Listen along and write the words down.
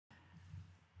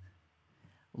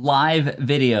live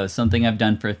video, something I've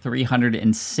done for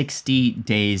 360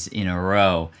 days in a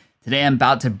row. Today I'm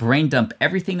about to brain dump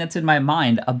everything that's in my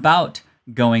mind about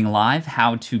going live,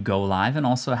 how to go live, and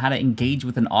also how to engage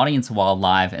with an audience while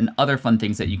live, and other fun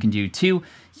things that you can do too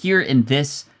here in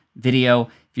this video.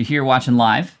 If you're here watching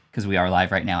live, because we are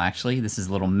live right now actually, this is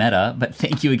a little meta, but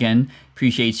thank you again.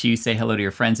 Appreciate you. Say hello to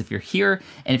your friends if you're here.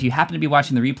 And if you happen to be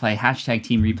watching the replay, hashtag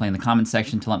team replay in the comments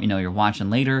section to let me know you're watching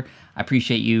later. I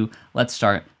appreciate you. Let's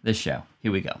start this show.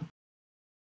 Here we go.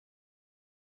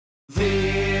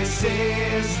 This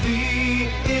is the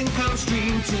income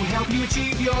stream to help you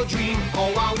achieve your dream,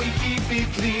 all while we keep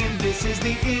it clean. This is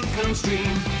the income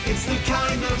stream. It's the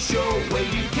kind of show where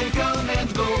you can come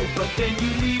and go, but then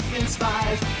you leave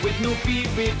inspired with no fee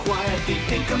required.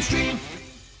 The income stream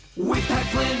with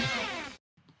Flynn.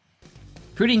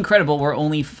 Pretty incredible. We're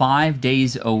only 5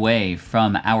 days away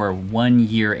from our 1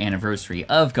 year anniversary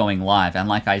of going live. And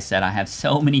like I said, I have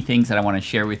so many things that I want to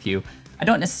share with you. I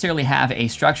don't necessarily have a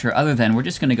structure other than we're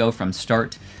just going to go from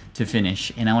start to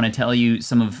finish. And I want to tell you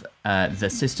some of the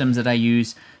systems that I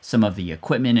use, some of the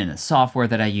equipment and the software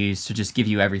that I use to just give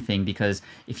you everything. Because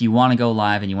if you want to go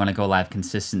live and you want to go live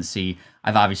consistency,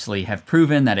 I've obviously have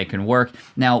proven that it can work.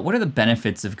 Now, what are the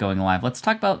benefits of going live? Let's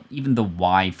talk about even the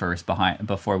why first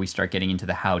before we start getting into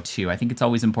the how-to. I think it's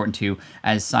always important to,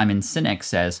 as Simon Sinek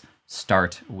says,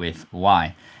 start with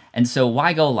why. And so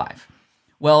why go live?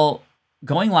 Well,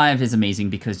 going live is amazing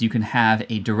because you can have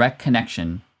a direct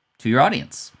connection to your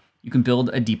audience. You can build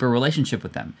a deeper relationship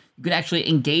with them. You can actually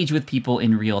engage with people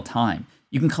in real time.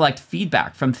 You can collect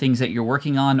feedback from things that you're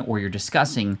working on or you're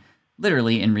discussing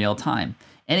literally in real time.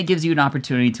 And it gives you an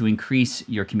opportunity to increase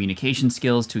your communication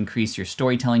skills, to increase your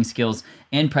storytelling skills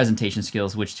and presentation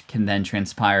skills, which can then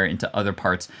transpire into other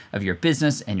parts of your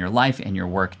business and your life and your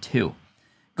work too.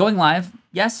 Going live,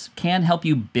 yes, can help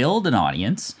you build an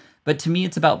audience, but to me,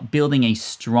 it's about building a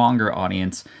stronger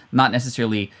audience, not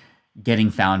necessarily getting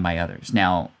found by others.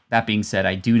 Now, that being said,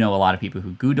 I do know a lot of people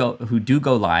who do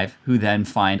go live, who then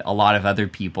find a lot of other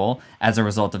people as a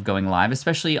result of going live,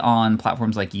 especially on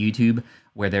platforms like YouTube,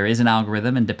 where there is an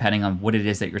algorithm, and depending on what it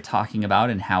is that you're talking about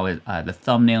and how the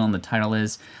thumbnail and the title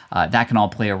is, that can all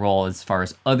play a role as far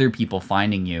as other people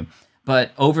finding you.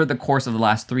 But over the course of the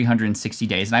last 360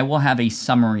 days, and I will have a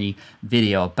summary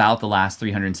video about the last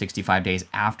 365 days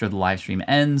after the live stream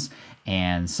ends,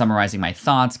 and summarizing my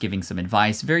thoughts, giving some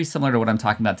advice, very similar to what I'm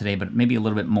talking about today, but maybe a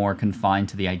little bit more confined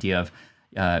to the idea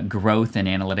of growth and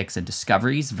analytics and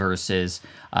discoveries versus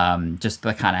just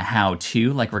the kind of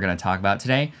how-to like we're going to talk about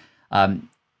today.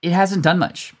 It hasn't done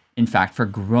much, in fact, for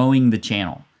growing the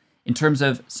channel. In terms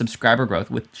of subscriber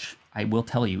growth, which I will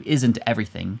tell you isn't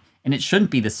everything, and it shouldn't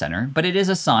be the center, but it is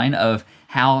a sign of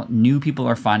how new people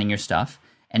are finding your stuff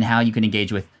and how you can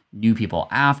engage with new people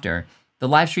after. The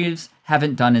live streams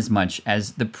haven't done as much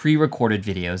as the pre-recorded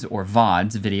videos or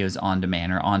VODs, videos on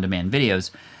demand or on-demand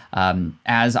videos,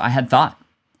 as I had thought.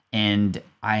 And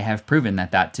I have proven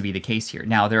that to be the case here.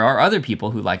 Now, there are other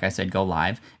people who, like I said, go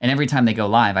live, and every time they go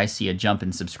live, I see a jump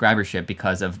in subscribership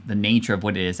because of the nature of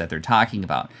what it is that they're talking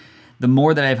about. The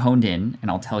more that I've honed in, and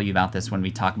I'll tell you about this when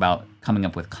we talk about coming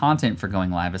up with content for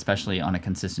going live, especially on a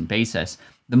consistent basis,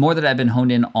 the more that I've been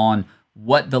honed in on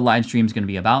what the live stream is going to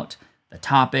be about, the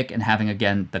topic, and having,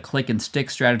 again, the click and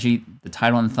stick strategy, the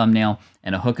title and the thumbnail,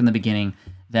 and a hook in the beginning,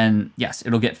 then yes,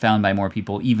 it'll get found by more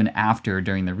people even after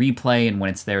during the replay and when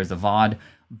it's there as a VOD.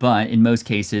 But in most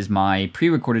cases, my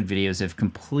pre-recorded videos have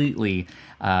completely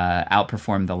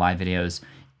outperformed the live videos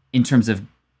in terms of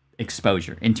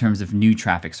exposure, in terms of new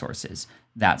traffic sources,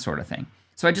 that sort of thing.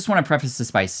 So I just want to preface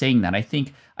this by saying that I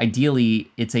think ideally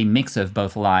it's a mix of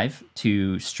both live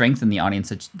to strengthen the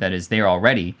audience that is there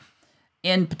already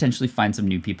and potentially find some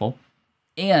new people,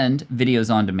 and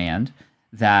videos on demand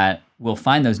that will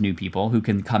find those new people who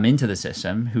can come into the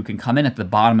system, who can come in at the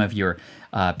bottom of your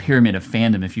pyramid of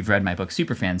fandom if you've read my book,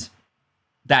 Superfans.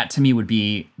 That to me would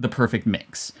be the perfect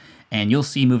mix. And you'll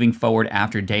see moving forward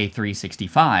after day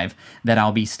 365 that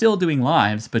I'll be still doing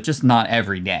lives, but just not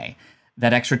every day.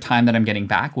 That extra time that I'm getting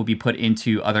back will be put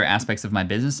into other aspects of my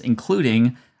business,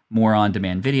 including more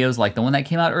on-demand videos like the one that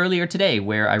came out earlier today,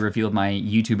 where I revealed my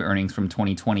YouTube earnings from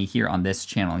 2020 here on this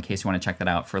channel, in case you want to check that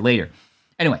out for later.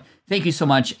 Anyway, thank you so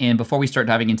much. And before we start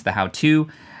diving into the how-to,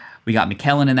 we got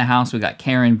McKellen in the house. We got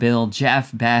Karen, Bill,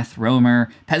 Jeff, Beth, Romer,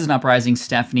 Peasant Uprising,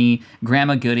 Stephanie,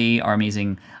 Grandma Goody, our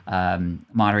amazing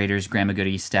moderators, Grandma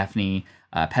Goody, Stephanie,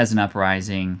 Peasant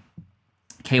Uprising,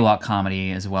 K-Walk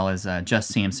Comedy, as well as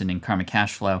Just Samson and Karma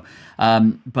Cashflow.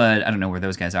 But I don't know where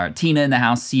those guys are. Tina in the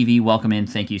house, CV, welcome in.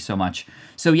 Thank you so much.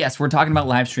 So yes, we're talking about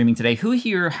live streaming today. Who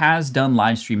here has done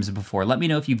live streams before? Let me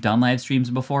know if you've done live streams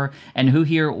before, and who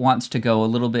here wants to go a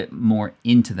little bit more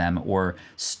into them or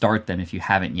start them if you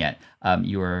haven't yet.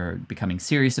 You are becoming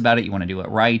serious about it. You want to do it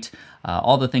right.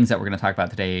 All the things that we're going to talk about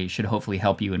today should hopefully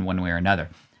help you in one way or another.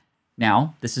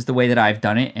 Now, this is the way that I've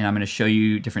done it, and I'm going to show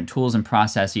you different tools and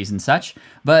processes and such,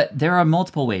 but there are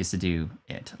multiple ways to do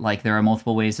it. Like there are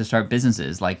multiple ways to start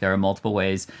businesses, like there are multiple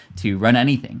ways to run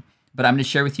anything. But I'm going to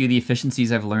share with you the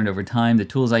efficiencies I've learned over time, the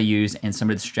tools I use, and some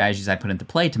of the strategies I put into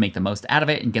play to make the most out of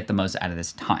it and get the most out of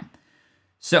this time.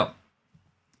 So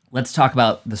let's talk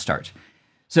about the start.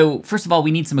 So first of all,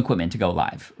 we need some equipment to go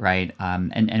live, right?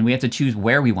 And we have to choose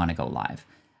where we want to go live.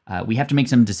 We have to make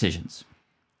some decisions.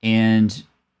 And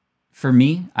for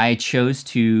me, I chose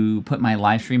to put my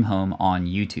live stream home on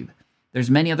YouTube. There's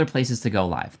many other places to go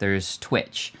live. There's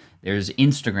Twitch, there's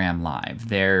Instagram Live,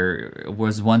 there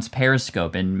was once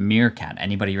Periscope and Meerkat.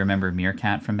 Anybody remember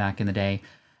Meerkat from back in the day?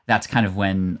 That's kind of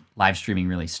when live streaming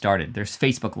really started. There's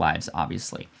Facebook Lives,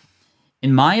 obviously.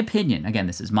 In my opinion, again,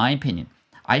 this is my opinion,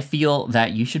 I feel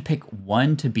that you should pick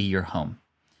one to be your home.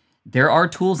 There are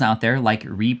tools out there like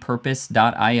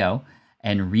repurpose.io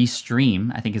and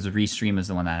Restream, I think Restream is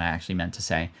the one that I actually meant to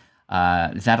say,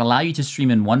 that allow you to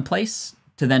stream in one place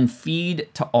to then feed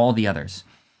to all the others.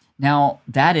 Now,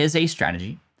 that is a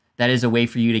strategy. That is a way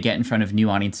for you to get in front of new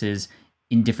audiences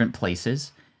in different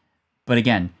places. But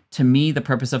again, to me, the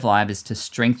purpose of live is to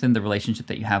strengthen the relationship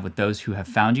that you have with those who have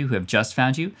found you, who have just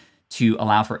found you, to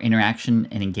allow for interaction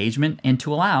and engagement, and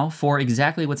to allow for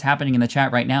exactly what's happening in the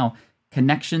chat right now,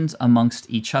 connections amongst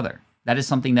each other. That is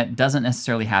something that doesn't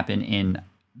necessarily happen in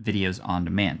videos on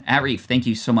demand. Arif, thank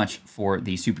you so much for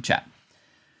the super chat.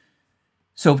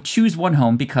 So choose one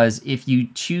home, because if you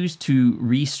choose to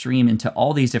restream into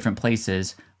all these different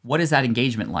places, what is that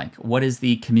engagement like? What is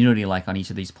the community like on each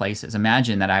of these places?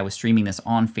 Imagine that I was streaming this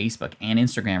on Facebook and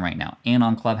Instagram right now, and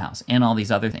on Clubhouse and all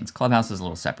these other things. Clubhouse is a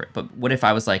little separate, but what if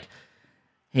I was like,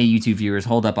 hey, YouTube viewers,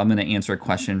 hold up, I'm going to answer a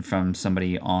question from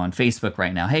somebody on Facebook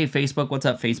right now. Hey, Facebook, what's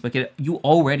up, Facebook? You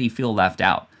already feel left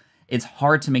out. It's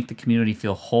hard to make the community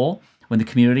feel whole when the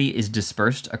community is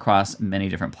dispersed across many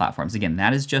different platforms. Again,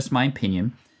 that is just my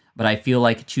opinion, but I feel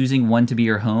like choosing one to be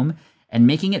your home and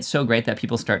making it so great that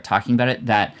people start talking about it,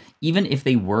 that even if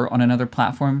they were on another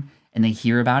platform and they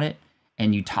hear about it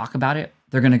and you talk about it,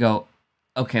 they're going to go,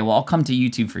 okay, well, I'll come to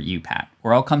YouTube for you, Pat,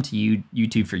 or I'll come to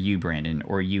YouTube for you, Brandon,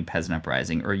 or you, Peasant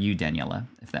Uprising, or you, Daniela,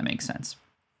 if that makes sense.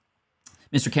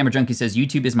 Mr. Camera Junkie says,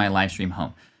 YouTube is my live stream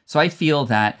home. So I feel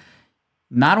that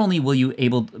not only will you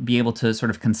be able to sort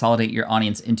of consolidate your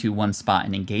audience into one spot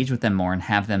and engage with them more and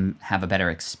have them have a better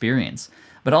experience,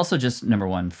 but also just, number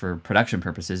one, for production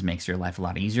purposes, makes your life a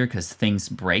lot easier because things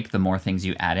break the more things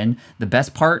you add in. The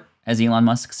best part, as Elon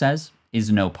Musk says, is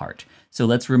no part. So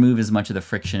let's remove as much of the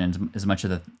friction and as much of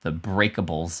the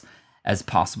breakables as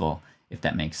possible, if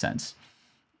that makes sense.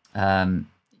 In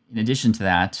addition to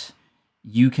that,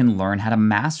 you can learn how to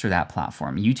master that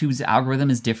platform. YouTube's algorithm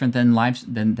is different than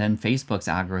Facebook's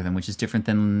algorithm, which is different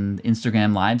than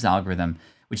Instagram Live's algorithm,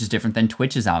 which is different than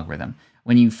Twitch's algorithm.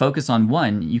 When you focus on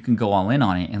one, you can go all in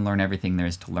on it and learn everything there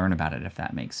is to learn about it, if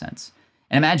that makes sense.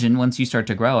 And imagine once you start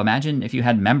to grow, imagine if you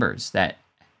had members that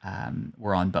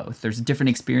were on both. There's different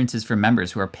experiences for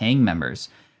members who are paying members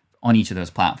on each of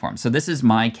those platforms. So this is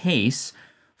my case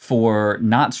for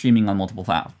not streaming on multiple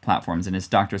platforms. And as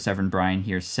Dr. Severin Bryan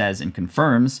here says and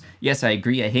confirms, yes, I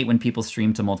agree. I hate when people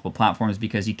stream to multiple platforms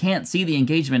because you can't see the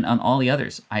engagement on all the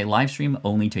others. I live stream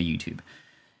only to YouTube.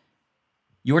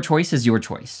 Your choice is your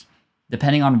choice.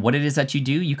 Depending on what it is that you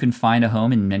do, you can find a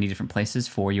home in many different places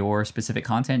for your specific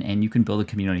content, and you can build a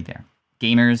community there.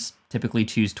 Gamers typically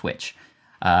choose Twitch.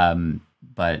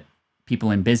 But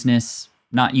people in business,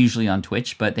 not usually on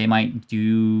Twitch, but they might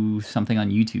do something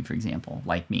on YouTube, for example,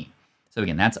 like me. So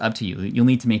again, that's up to you. You'll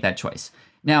need to make that choice.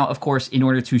 Now, of course, in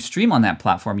order to stream on that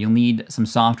platform, you'll need some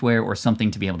software or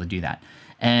something to be able to do that.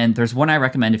 And there's one I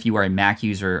recommend if you are a Mac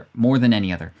user more than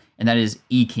any other, and that is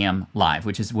Ecamm Live,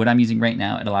 which is what I'm using right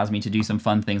now. It allows me to do some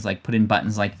fun things like put in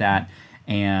buttons like that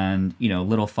and, you know,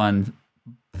 little fun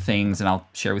things, and I'll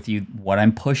share with you what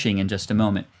I'm pushing in just a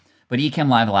moment. But Ecamm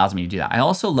Live allows me to do that. I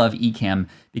also love Ecamm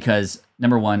because,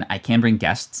 number one, I can bring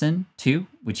guests in too,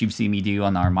 which you've seen me do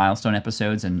on our milestone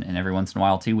episodes and every once in a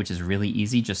while too, which is really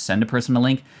easy. Just send a person a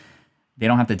link. They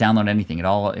don't have to download anything. It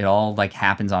all like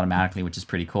happens automatically, which is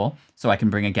pretty cool. So I can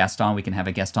bring a guest on. We can have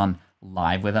a guest on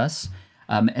live with us.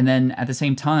 And then at the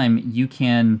same time, you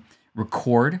can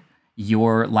record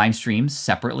your live streams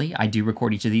separately. I do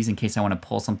record each of these in case I want to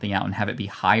pull something out and have it be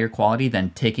higher quality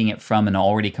than taking it from an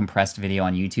already compressed video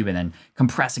on YouTube and then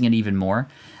compressing it even more.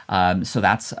 So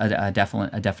that's a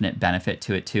definite benefit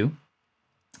to it too.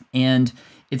 And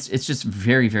it's just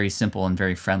very, very simple and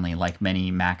very friendly, like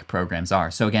many Mac programs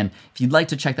are. So again, if you'd like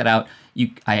to check that out,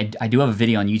 I do have a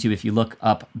video on YouTube. If you look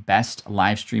up best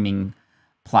live streaming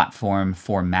platform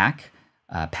for Mac,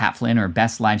 Pat Flynn, or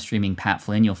best live streaming Pat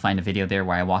Flynn, you'll find a video there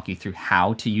where I walk you through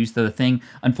how to use the thing.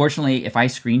 Unfortunately, if I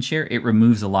screen share, it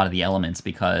removes a lot of the elements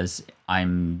because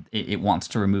it wants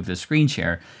to remove the screen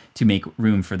share to make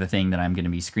room for the thing that I'm going to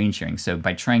be screen sharing. So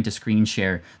by trying to screen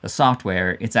share the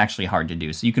software, it's actually hard to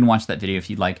do. So you can watch that video if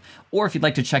you'd like, or if you'd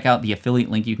like to check out the affiliate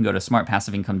link, you can go to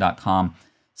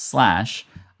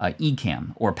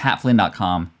smartpassiveincome.com/ecam or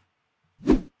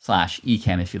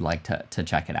patflynn.com/ecam if you'd like to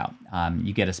check it out.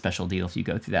 You get a special deal if you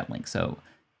go through that link. So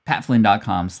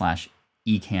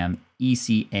patflynn.com/ecam,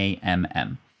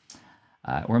 ECAMM.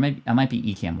 Or maybe it might be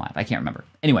eCam Live. I can't remember.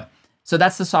 Anyway, so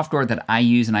that's the software that I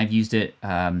use, and I've used it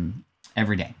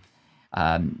every day.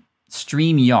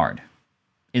 StreamYard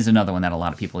is another one that a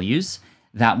lot of people use.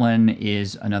 That one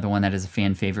is another one that is a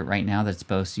fan favorite right now that's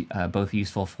both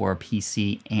useful for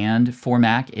PC and for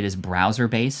Mac. It is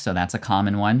browser-based, so that's a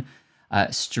common one.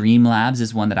 Streamlabs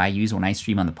is one that I use when I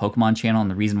stream on the Pokemon channel,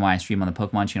 and the reason why I stream on the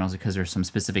Pokemon channel is because there's some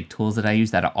specific tools that I use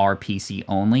that are PC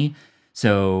only.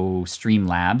 So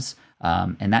Streamlabs,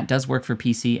 and that does work for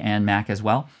PC and Mac as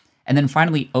well. And then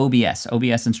finally, OBS.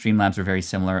 OBS and Streamlabs are very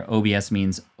similar. OBS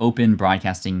means Open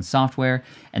Broadcasting Software,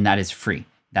 and that is free.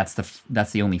 That's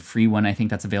the only free one I think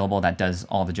that's available that does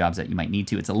all the jobs that you might need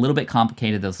to. It's a little bit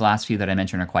complicated. Those last few that I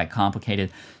mentioned are quite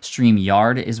complicated.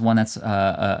 StreamYard is one that's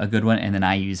a good one, and then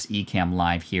I use eCam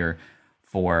Live here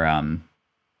for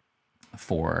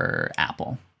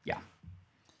Apple. Yeah.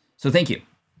 So thank you.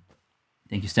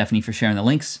 Thank you, Stephanie, for sharing the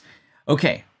links.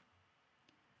 Okay.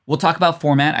 We'll talk about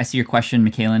format. I see your question,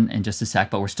 Michaelin, in just a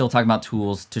sec, but we're still talking about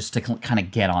tools just to kind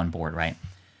of get on board, right?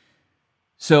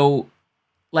 So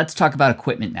let's talk about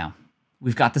equipment now.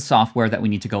 We've got the software that we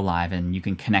need to go live, and you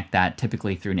can connect that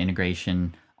typically through an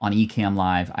integration on eCam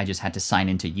Live. I just had to sign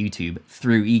into YouTube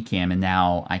through eCam, and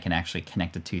now I can actually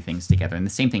connect the two things together. And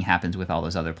the same thing happens with all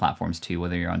those other platforms too,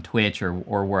 whether you're on Twitch or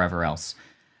wherever else.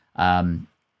 But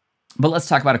let's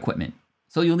talk about equipment.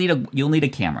 So you'll need a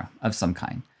camera of some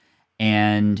kind.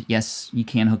 And yes, you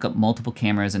can hook up multiple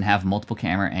cameras and have multiple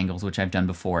camera angles, which I've done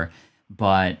before,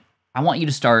 but I want you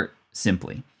to start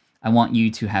simply. I want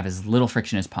you to have as little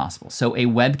friction as possible. So a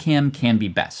webcam can be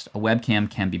best. A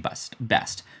webcam can be best.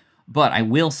 But I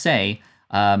will say,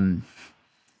 your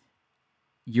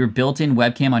built-in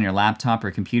webcam on your laptop or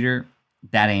computer,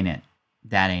 that ain't it.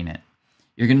 That ain't it.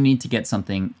 You're gonna need to get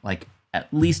something like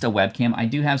at least a webcam. I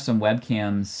do have some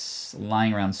webcams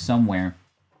lying around somewhere.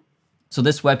 So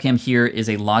this webcam here is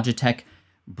a Logitech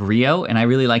Brio, and I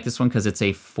really like this one because it's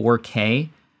a 4K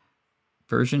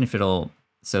version.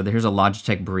 So here's a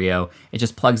Logitech Brio. It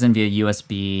just plugs in via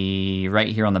USB right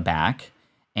here on the back,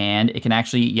 and it can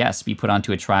actually, yes, be put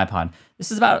onto a tripod.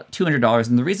 This is about $200,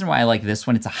 and the reason why I like this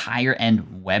one, it's a higher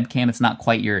end webcam. It's not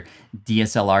quite your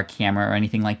DSLR camera or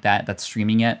anything like that that's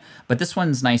streaming it, but this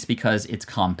one's nice because it's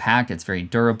compact, it's very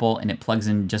durable, and it plugs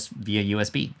in just via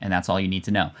USB, and that's all you need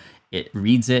to know. It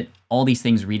reads it, all these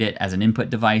things read it as an input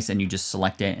device, and you just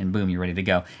select it, and boom, you're ready to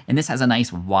go. And this has a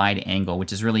nice wide angle,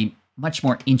 which is really much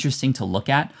more interesting to look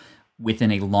at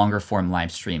within a longer form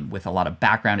live stream with a lot of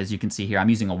background. As you can see here, I'm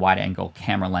using a wide angle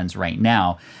camera lens right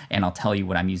now, and I'll tell you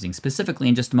what I'm using specifically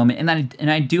in just a moment. And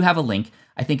I do have a link.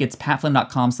 I think it's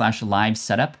patflynn.com/live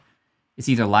setup. It's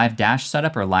either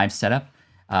live-setup or live setup.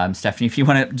 Stephanie, if you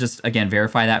want to just, again,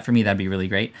 verify that for me, that'd be really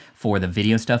great. For the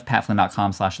video stuff,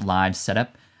 patflynn.com/live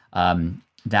setup.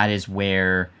 That is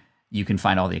where you can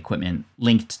find all the equipment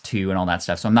linked to and all that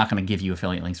stuff. So I'm not going to give you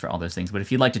affiliate links for all those things, but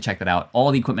if you'd like to check that out,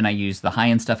 all the equipment I use, the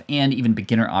high-end stuff and even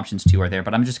beginner options too are there,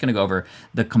 but I'm just going to go over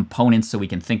the components so we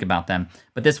can think about them.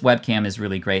 But this webcam is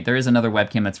really great. There is another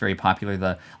webcam that's very popular,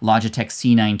 the Logitech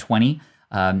C920,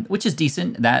 which is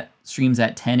decent. That streams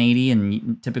at 1080,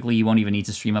 and typically you won't even need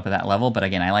to stream up at that level. But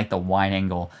again, I like the wide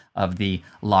angle of the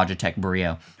Logitech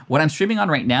Brio. What I'm streaming on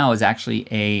right now is actually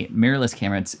a mirrorless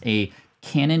camera. It's a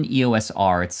Canon EOS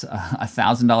R. It's a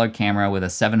 $1,000 camera with a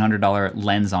 $700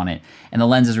 lens on it. And the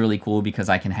lens is really cool because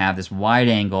I can have this wide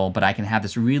angle, but I can have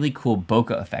this really cool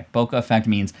bokeh effect. Bokeh effect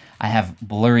means I have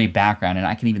blurry background and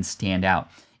I can even stand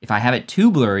out. If I have it too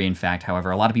blurry, in fact,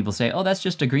 however, a lot of people say, oh, that's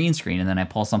just a green screen. And then I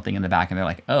pull something in the back and they're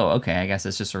like, oh, okay, I guess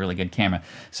it's just a really good camera.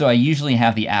 So I usually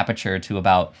have the aperture to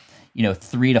about,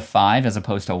 3 to 5 as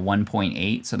opposed to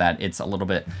 1.8, so that it's a little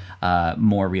bit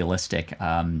more realistic.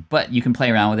 But you can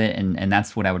play around with it, and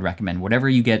that's what I would recommend. Whatever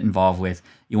you get involved with,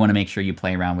 you want to make sure you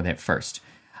play around with it first.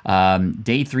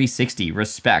 Day 360,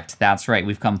 respect. That's right.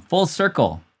 We've come full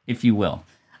circle, if you will.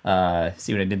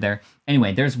 See what I did there?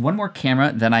 Anyway, there's one more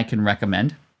camera that I can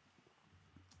recommend.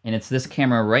 And it's this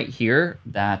camera right here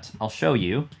that I'll show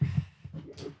you.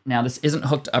 Now, this isn't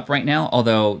hooked up right now,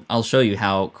 although I'll show you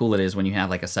how cool it is when you have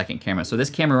like a second camera. So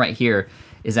this camera right here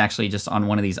is actually just on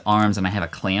one of these arms, and I have a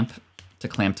clamp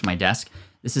to my desk.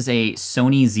 This is a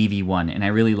Sony ZV-1, and I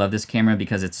really love this camera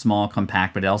because it's small,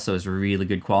 compact, but it also is really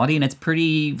good quality, and it's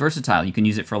pretty versatile. You can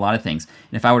use it for a lot of things.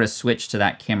 And if I were to switch to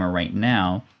that camera right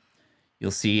now,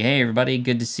 you'll see, hey, everybody,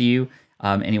 good to see you.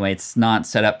 Anyway, it's not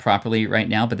set up properly right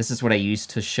now, but this is what I use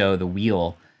to show the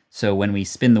wheel. So when we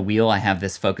spin the wheel, I have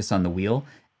this focus on the wheel,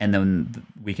 and then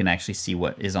we can actually see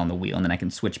what is on the wheel. And then I can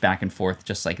switch back and forth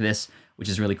just like this, which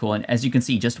is really cool. And as you can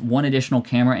see, just one additional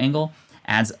camera angle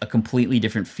adds a completely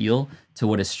different feel to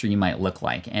what a stream might look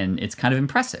like. And it's kind of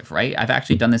impressive, right? I've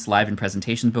actually done this live in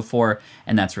presentations before,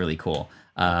 and that's really cool.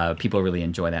 People really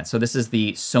enjoy that. So this is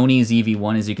the Sony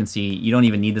ZV-1. As you can see, you don't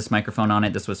even need this microphone on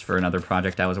it. This was for another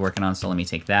project I was working on, so let me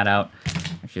take that out.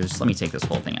 Actually, just let me take this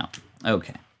whole thing out.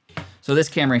 Okay. So this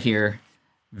camera here,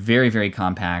 very, very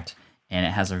compact, and it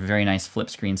has a very nice flip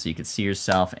screen so you can see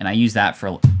yourself. And I use that for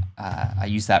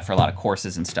a lot of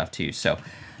courses and stuff too. So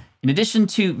in addition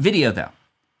to video though,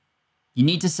 you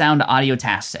need to sound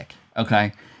audio-tastic,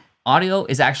 okay? Audio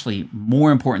is actually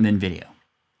more important than video.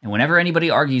 And whenever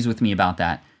anybody argues with me about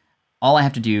that, all I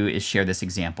have to do is share this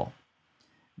example.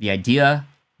 The idea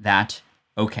that,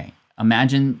 okay,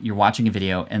 imagine you're watching a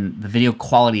video and the video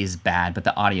quality is bad, but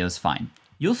the audio is fine.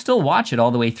 You'll still watch it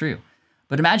all the way through.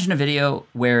 But imagine a video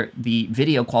where the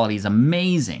video quality is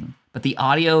amazing, but the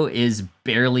audio is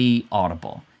barely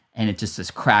audible and it just is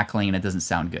crackling and it doesn't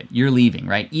sound good. You're leaving,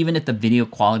 right? Even if the video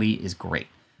quality is great.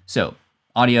 So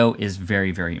audio is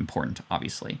very, very important,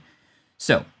 obviously.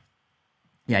 So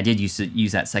yeah, I did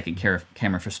use that second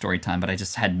camera for story time, but I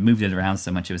just had moved it around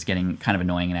so much it was getting kind of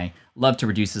annoying, and I love to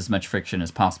reduce as much friction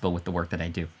as possible with the work that I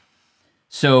do.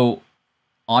 So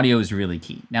audio is really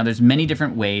key. Now, there's many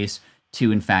different ways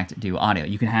to, in fact, do audio.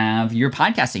 You can have your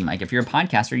podcasting mic. If you're a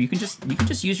podcaster, you can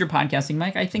just use your podcasting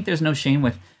mic. I think there's no shame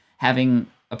with having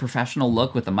a professional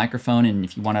look with a microphone, and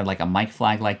if you wanted like a mic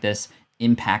flag like this,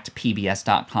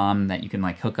 impactpbs.com that you can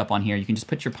like hook up on here. You can just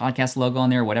put your podcast logo on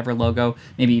there, whatever logo,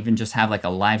 maybe even just have like a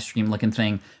live stream looking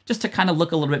thing just to kind of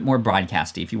look a little bit more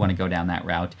broadcasty if you want to go down that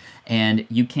route. And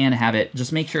you can have it,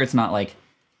 just make sure it's not like,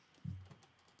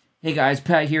 hey guys,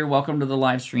 Pat here, welcome to the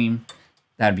live stream.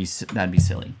 That'd be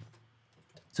silly.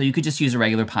 So you could just use a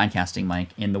regular podcasting mic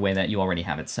in the way that you already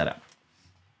have it set up.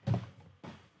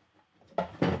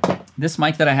 This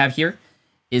mic that I have here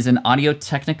is an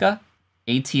Audio-Technica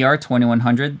ATR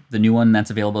 2100. The new one that's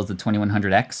available is the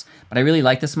 2100X. But I really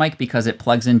like this mic because it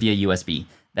plugs in via USB.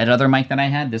 That other mic that I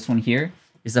had, this one here,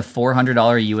 is a $400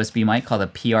 USB mic called a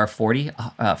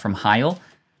PR40 from Heil.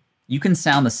 You can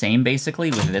sound the same basically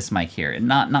with this mic here.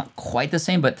 Not quite the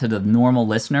same, but to the normal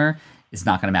listener, it's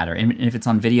not going to matter. And if it's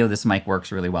on video, this mic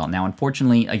works really well. Now,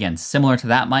 unfortunately, again, similar to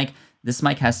that mic, this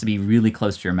mic has to be really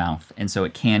close to your mouth, and so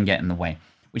it can get in the way,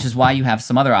 which is why you have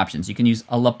some other options. You can use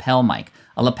a lapel mic.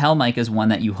 A lapel mic is one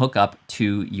that you hook up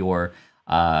to your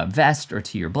vest or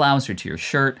to your blouse or to your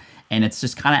shirt, and it's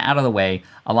just kind of out of the way.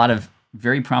 A lot of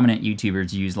very prominent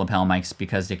YouTubers use lapel mics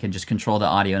because they can just control the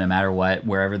audio no matter what,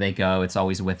 wherever they go, it's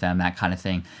always with them, that kind of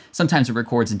thing. Sometimes it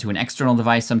records into an external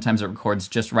device, sometimes it records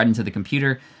just right into the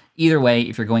computer. Either way,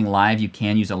 if you're going live, you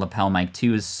can use a lapel mic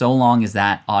too, so long as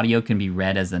that audio can be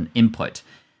read as an input.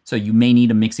 So you may need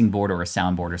a mixing board or a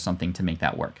soundboard or something to make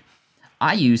that work.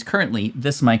 I use currently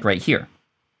this mic right here.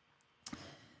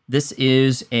 This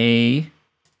is a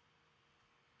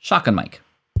shotgun mic.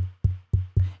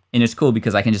 And it's cool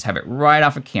because I can just have it right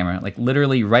off of camera, like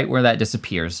literally right where that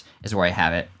disappears is where I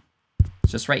have it.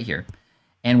 It's just right here.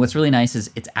 And what's really nice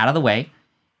is it's out of the way.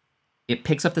 It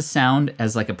picks up the sound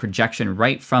as like a projection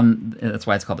right from, that's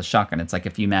why it's called a shotgun. It's like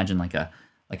if you imagine like a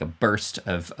burst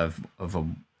of a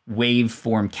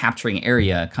waveform capturing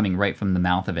area coming right from the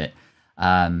mouth of it.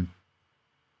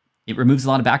 It removes a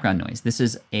lot of background noise. This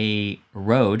is a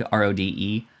Rode,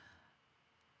 R-O-D-E,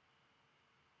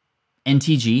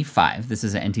 NTG5. This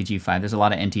is an NTG5. There's a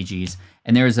lot of NTGs.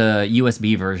 And there's a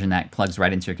USB version that plugs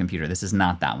right into your computer. This is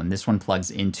not that one. This one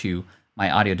plugs into my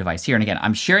audio device here. And again,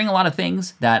 I'm sharing a lot of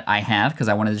things that I have because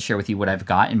I wanted to share with you what I've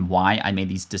got and why I made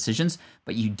these decisions,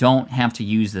 but you don't have to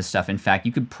use this stuff. In fact,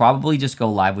 you could probably just go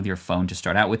live with your phone to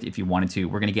start out with if you wanted to.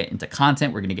 We're gonna get into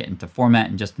content, we're gonna get into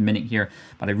format in just a minute here,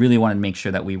 but I really wanted to make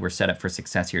sure that we were set up for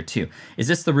success here too. Is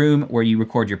this the room where you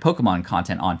record your Pokemon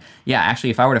content on? Yeah, actually,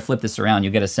 if I were to flip this around,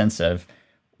 you'll get a sense of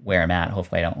where I'm at.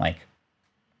 Hopefully I don't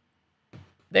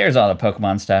there's all the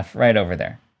Pokemon stuff right over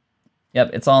there. Yep,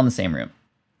 it's all in the same room.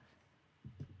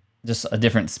 Just a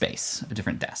different space, a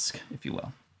different desk, if you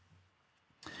will.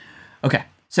 Okay,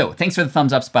 so thanks for the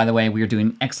thumbs ups, by the way. We are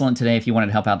doing excellent today. If you wanted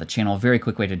to help out the channel, a very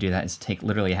quick way to do that is to take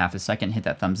literally half a second, hit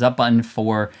that thumbs up button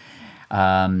for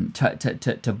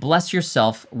to bless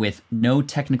yourself with no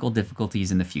technical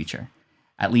difficulties in the future,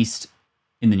 at least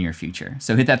in the near future.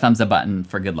 So hit that thumbs up button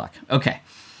for good luck. Okay.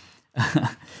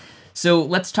 So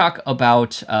let's talk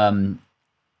about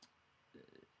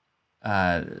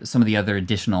some of the other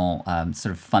additional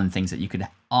sort of fun things that you could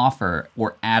offer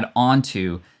or add on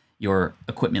to your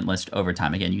equipment list over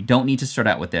time. Again, you don't need to start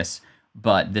out with this,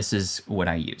 but this is what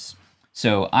I use.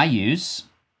 So I use,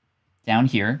 down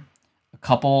here, a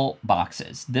couple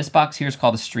boxes. This box here is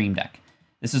called a Stream Deck.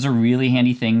 This is a really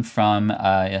handy thing from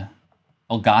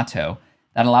Elgato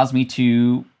that allows me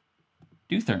to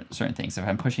do certain things. If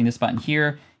I'm pushing this button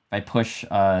here, if I push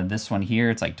this one here,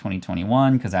 it's like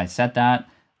 2021 because I set that.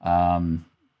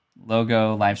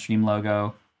 Logo, live stream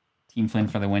logo, Team Flynn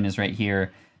for the win is right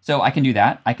here. So I can do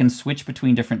that. I can switch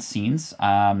between different scenes.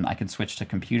 I can switch to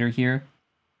computer here,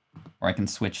 or I can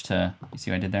switch to, you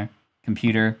see what I did there?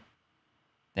 Computer,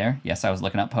 there. Yes, I was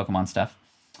looking up Pokemon stuff.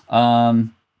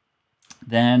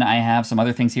 Then I have some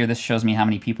other things here. This shows me how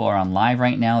many people are on live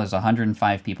right now. There's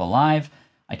 105 people live.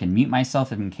 I can mute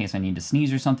myself in case I need to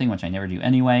sneeze or something, which I never do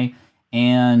anyway.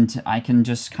 And I can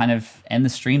just kind of end the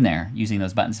stream there using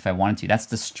those buttons if I wanted to. That's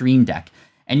the Stream Deck.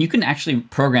 And you can actually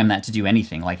program that to do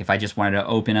anything. Like if I just wanted to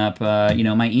open up,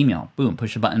 my email, boom,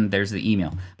 push a button, there's the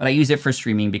email. But I use it for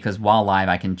streaming because while live,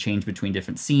 I can change between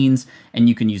different scenes and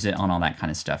you can use it on all that kind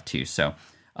of stuff too. So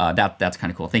that's kind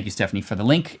of cool. Thank you, Stephanie, for the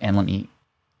link. And let me,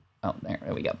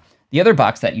 there we go. The other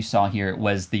box that you saw here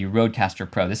was the Rodecaster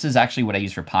Pro. This is actually what I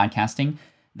use for podcasting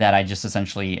that I just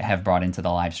essentially have brought into the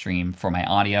live stream for my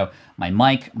audio. My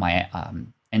mic, my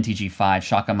NTG5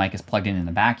 shotgun mic is plugged in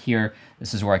the back here.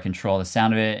 This is where I control the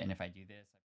sound of it. And if I do this,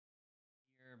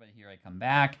 but here I come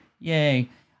back, yay.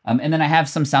 And then I have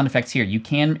some sound effects here. You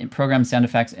can program sound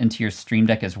effects into your Stream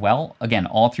Deck as well. Again,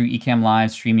 all through Ecamm Live,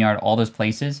 StreamYard, all those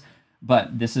places.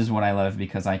 But this is what I love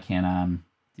because I can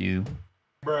do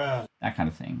that kind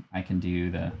of thing. I can do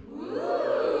that.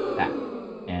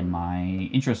 And my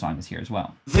intro song is here as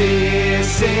well, which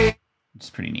is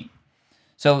pretty neat.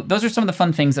 So those are some of the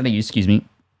fun things that I use, excuse me.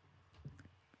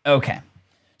 Okay,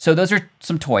 so those are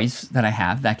some toys that I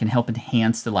have that can help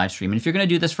enhance the live stream. And if you're gonna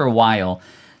do this for a while,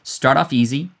 start off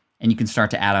easy and you can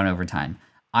start to add on over time.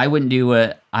 I wouldn't do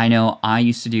what I know I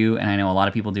used to do, and I know a lot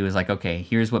of people do, is like, okay,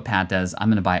 here's what Pat does. I'm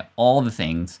gonna buy all the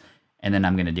things and then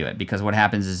I'm gonna do it. Because what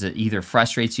happens is it either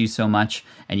frustrates you so much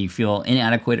and you feel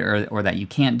inadequate or that you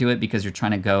can't do it because you're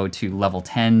trying to go to level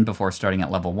 10 before starting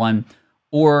at level 1,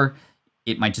 or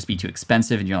it might just be too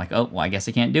expensive and you're like, oh, well, I guess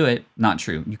I can't do it. Not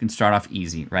true. You can start off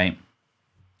easy, right?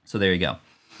 So there you go.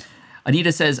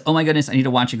 Anita says, oh my goodness, I need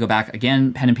to watch it go back.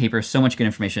 Again, pen and paper, so much good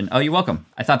information. Oh, you're welcome.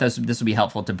 I thought this would be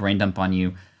helpful to brain dump on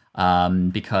you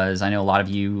because I know a lot of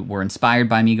you were inspired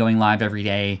by me going live every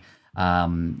day.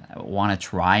 Want to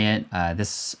try it.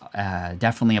 This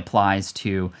definitely applies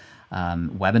to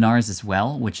webinars as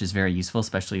well, which is very useful,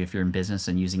 especially if you're in business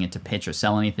and using it to pitch or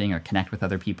sell anything or connect with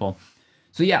other people.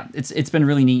 So yeah, it's been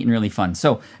really neat and really fun.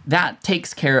 So that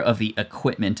takes care of the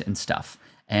equipment and stuff.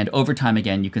 And over time,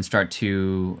 again, you can start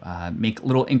to make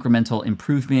little incremental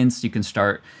improvements. You can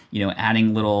start,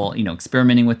 adding little,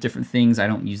 experimenting with different things. I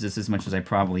don't use this as much as I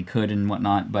probably could and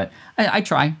whatnot, but I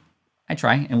try,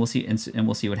 and we'll see, and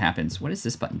we'll see what happens. What does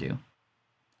this button do?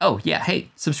 Oh yeah, hey,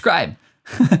 subscribe.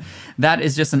 That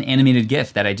is just an animated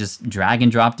GIF that I just drag and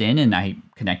dropped in, and I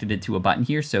connected it to a button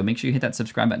here. So make sure you hit that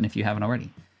subscribe button if you haven't already.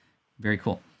 Very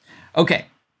cool. Okay.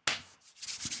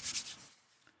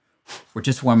 We're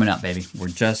just warming up, baby. We're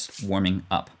just warming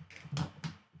up.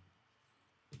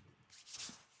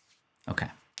 Okay.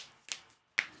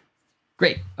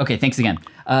 Great. Okay, thanks again.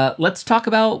 Let's talk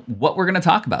about what we're going to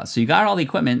talk about. So you got all the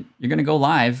equipment. You're going to go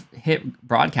live, hit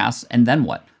broadcast, and then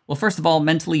what? Well, first of all,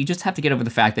 mentally, you just have to get over the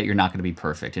fact that you're not going to be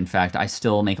perfect. In fact, I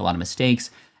still make a lot of mistakes.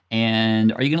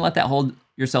 And are you going to let that hold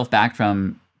yourself back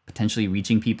from potentially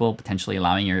reaching people, potentially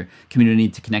allowing your community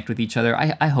to connect with each other?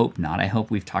 I hope not. I hope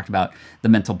we've talked about the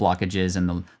mental blockages and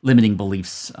the limiting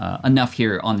beliefs enough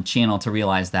here on the channel to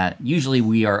realize that usually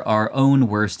we are our own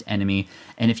worst enemy.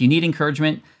 And if you need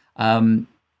encouragement, you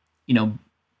know,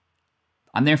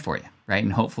 I'm there for you, right?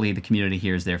 And hopefully the community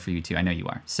here is there for you too. I know you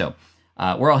are. So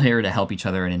we're all here to help each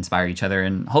other and inspire each other.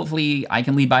 And hopefully I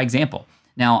can lead by example.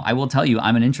 Now, I will tell you,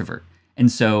 I'm an introvert.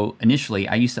 And so initially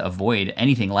I used to avoid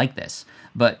anything like this.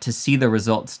 But to see the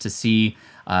results, to see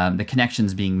the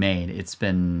connections being made, it's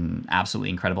been absolutely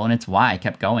incredible. And it's why I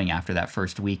kept going after that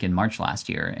first week in March last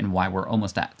year, and why we're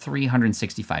almost at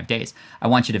 365 days. I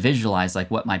want you to visualize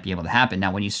like what might be able to happen.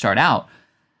 Now, when you start out,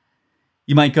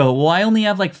 you might go, well, I only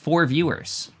have like 4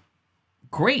 viewers.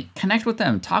 Great, connect with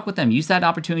them, talk with them, use that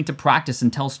opportunity to practice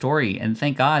and tell story. And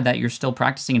thank God that you're still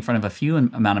practicing in front of a few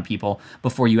amount of people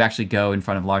before you actually go in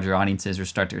front of larger audiences or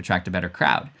start to attract a better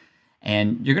crowd.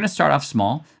 And you're gonna start off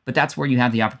small, but that's where you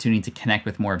have the opportunity to connect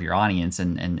with more of your audience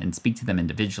and speak to them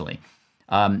individually.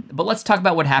 But let's talk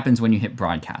about what happens when you hit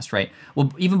broadcast, right?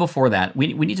 Well, even before that,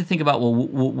 we need to think about, well,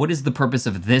 what is the purpose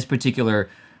of this particular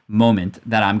moment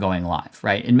that I'm going live,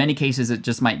 right? In many cases, it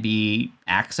just might be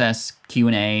access,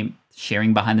 Q&A,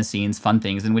 sharing behind the scenes, fun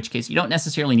things, in which case you don't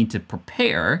necessarily need to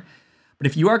prepare. But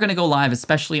if you are gonna go live,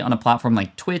 especially on a platform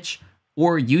like Twitch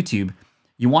or YouTube,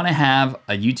 you wanna have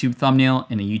a YouTube thumbnail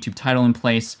and a YouTube title in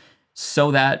place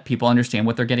so that people understand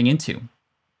what they're getting into.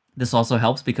 This also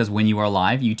helps because when you are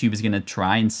live, YouTube is gonna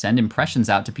try and send impressions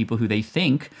out to people who they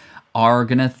think are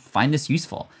gonna find this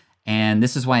useful. And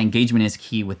this is why engagement is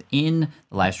key within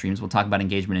the live streams. We'll talk about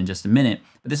engagement in just a minute.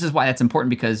 But this is why that's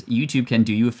important, because YouTube can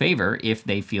do you a favor if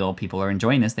they feel people are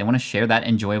enjoying this. They want to share that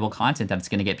enjoyable content that's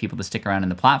going to get people to stick around in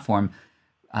the platform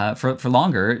for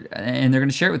longer. And they're going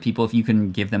to share it with people if you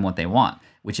can give them what they want,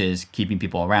 which is keeping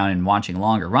people around and watching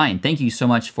longer. Ryan, thank you so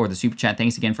much for the super chat.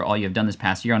 Thanks again for all you have done this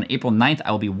past year. On April 9th,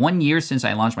 I will be 1 year since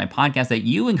I launched my podcast that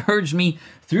you encouraged me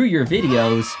through your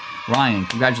videos. Ryan,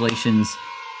 congratulations.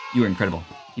 You were incredible.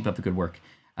 Keep up the good work.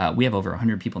 We have over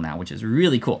 100 people now, which is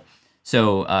really cool.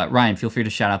 So Ryan, feel free to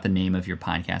shout out the name of your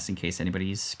podcast in case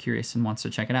anybody's curious and wants to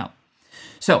check it out.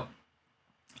 So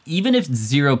even if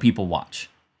 0 people watch,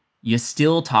 you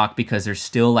still talk because there's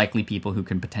still likely people who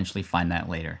can potentially find that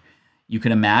later. You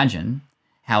can imagine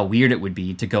how weird it would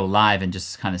be to go live and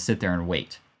just kind of sit there and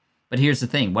wait. But here's the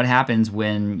thing. What happens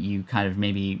when you kind of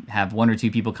maybe have 1 or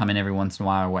 2 people come in every once in a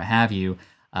while or what have you,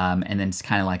 and then it's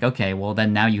kind of like, okay, well,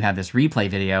 then now you have this replay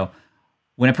video.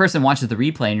 When a person watches the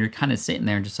replay and you're kind of sitting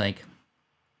there and just like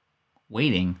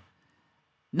waiting,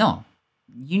 no,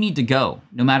 you need to go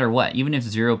no matter what, even if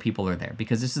 0 people are there,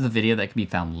 because this is a video that can be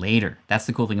found later. That's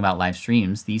the cool thing about live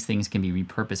streams. These things can be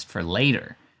repurposed for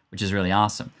later, which is really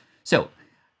awesome. So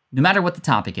no matter what the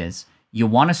topic is, you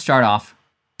want to start off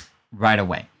right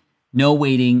away. No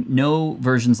waiting, no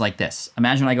versions like this.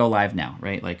 Imagine I go live now,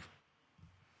 right? Like,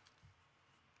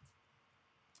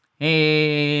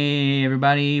 hey,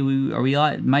 everybody, are we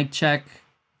on? Mic check.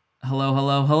 Hello,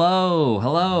 hello, hello,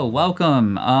 hello,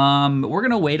 welcome. We're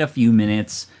gonna wait a few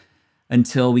minutes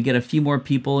until we get a few more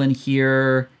people in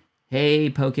here. Hey,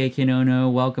 Poke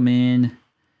Kinono, welcome in.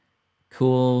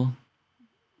 Cool.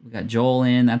 We got Joel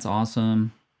in, that's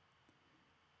awesome.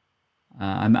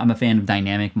 I'm a fan of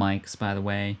dynamic mics, by the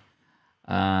way.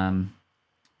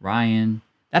 Ryan,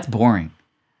 that's boring.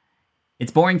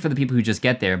 It's boring for the people who just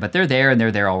get there, but they're there and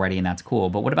they're there already, and that's cool.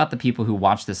 But what about the people who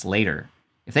watch this later?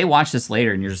 If they watch this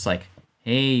later and you're just like,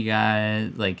 hey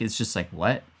guys, like, it's just like,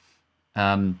 what?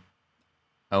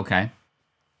 Okay.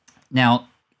 Now,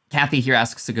 Kathy here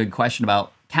asks a good question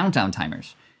about countdown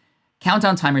timers.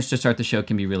 Countdown timers to start the show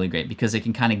can be really great because they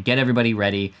can kind of get everybody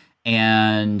ready,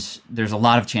 and there's a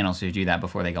lot of channels who do that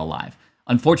before they go live.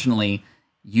 Unfortunately,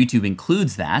 YouTube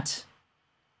includes that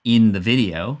in the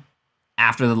video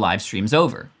after the live stream's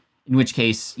over, in which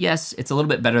case, yes, it's a little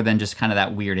bit better than just kind of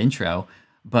that weird intro,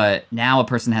 but now a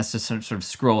person has to sort of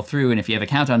scroll through, and if you have a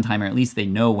countdown timer, at least they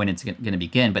know when it's going to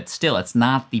begin, but still, it's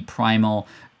not the primary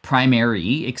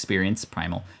experience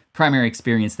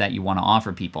that you want to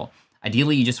offer people.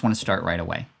 Ideally, you just want to start right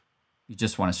away. You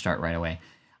just want to start right away.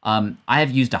 I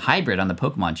have used a hybrid on the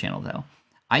Pokemon channel, though.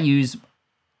 I use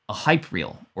a hype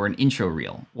reel or an intro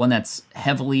reel, one that's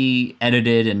heavily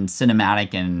edited and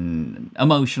cinematic and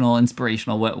emotional,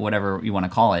 inspirational, whatever you want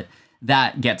to call it,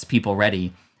 that gets people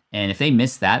ready. And if they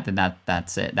miss that, then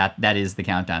that's it. That is the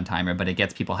countdown timer, but it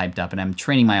gets people hyped up, and I'm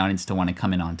training my audience to want to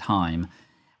come in on time,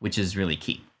 which is really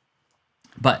key.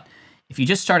 But if you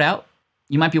just start out,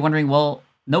 you might be wondering, well,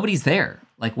 nobody's there.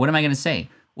 Like, what am I going to say?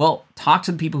 Well, talk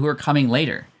to the people who are coming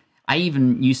later. I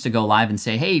even used to go live and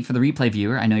say, hey, for the replay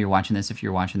viewer, I know you're watching this if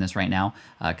you're watching this right now,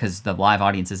 because the live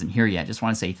audience isn't here yet. Just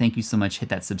want to say thank you so much. Hit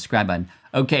that subscribe button.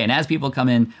 Okay, and as people come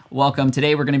in, welcome.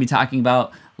 Today we're going to be talking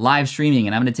about live streaming,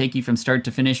 and I'm going to take you from start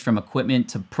to finish, from equipment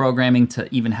to programming to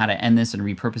even how to end this and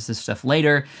repurpose this stuff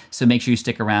later. So make sure you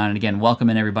stick around. And again, welcome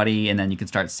in everybody, and then you can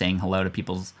start saying hello to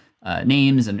people's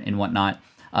names and whatnot.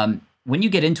 When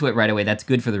you get into it right away, that's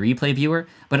good for the replay viewer,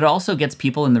 but it also gets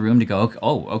people in the room to go,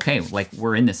 oh, okay, like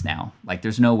we're in this now. Like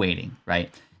there's no waiting, right?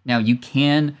 Now you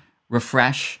can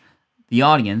refresh the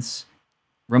audience,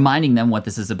 reminding them what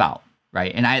this is about,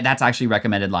 right? And that's actually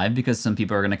recommended live because some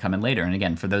people are gonna come in later. And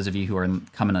again, for those of you who are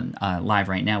coming live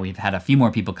right now, we've had a few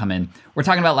more people come in. We're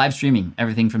talking about live streaming,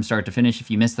 everything from start to finish.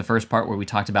 If you missed the first part where we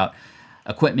talked about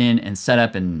equipment and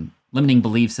setup and limiting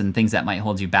beliefs and things that might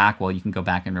hold you back, well, you can go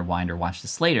back and rewind or watch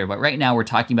this later. But right now we're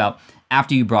talking about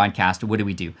after you broadcast, what do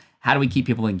we do? How do we keep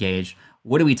people engaged?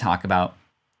 What do we talk about?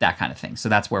 That kind of thing. So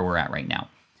that's where we're at right now.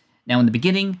 Now in the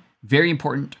beginning, very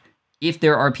important, if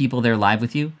there are people there live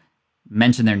with you,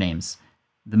 mention their names.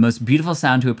 The most beautiful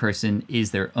sound to a person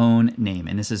is their own name.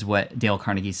 And this is what Dale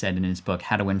Carnegie said in his book,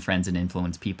 How to Win Friends and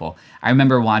Influence People. I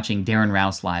remember watching Darren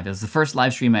Rouse live. It was the first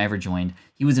live stream I ever joined.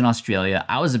 He was in Australia.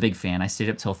 I was a big fan. I stayed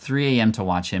up till 3 a.m. to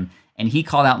watch him. And he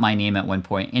called out my name at one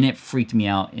point, and it freaked me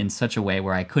out in such a way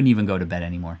where I couldn't even go to bed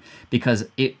anymore because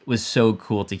it was so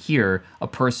cool to hear a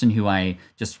person who I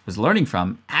just was learning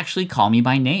from actually call me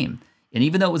by name. And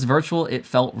even though it was virtual, it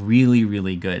felt really,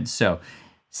 really good. So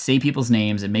say people's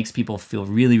names. It makes people feel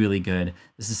really, really good.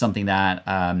 This is something that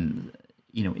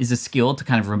is a skill to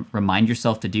kind of remind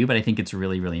yourself to do, but I think it's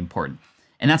really, really important.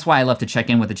 And that's why I love to check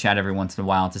in with the chat every once in a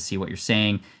while to see what you're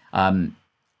saying.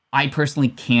 I personally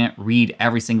can't read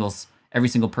every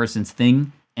single person's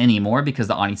thing anymore because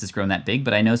the audience has grown that big,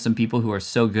 but I know some people who are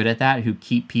so good at that, who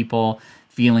keep people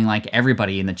feeling like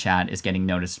everybody in the chat is getting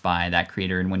noticed by that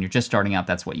creator. And when you're just starting out,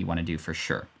 that's what you want to do for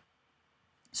sure.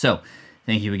 So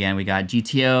thank you again. We got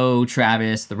GTO,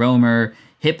 Travis, the Roamer,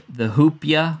 Hip the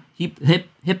Hoopla,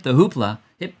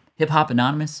 Hip Hop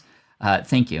Anonymous.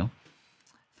 Thank you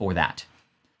for that.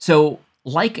 So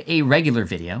like a regular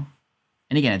video,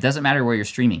 and again, it doesn't matter where you're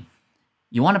streaming,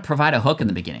 you want to provide a hook in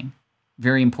the beginning.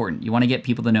 Very important. You want to get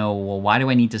people to know, well, why do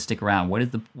I need to stick around? What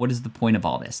is the point of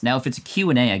all this? Now, if it's a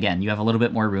Q&A, again, you have a little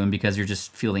bit more room because you're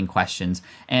just fielding questions.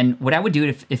 And what I would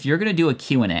do if you're going to do a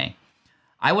Q&A,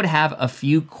 I would have a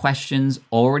few questions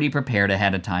already prepared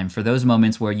ahead of time for those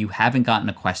moments where you haven't gotten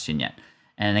a question yet.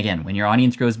 And again, when your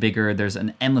audience grows bigger, there's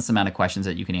an endless amount of questions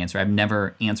that you can answer. I've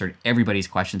never answered everybody's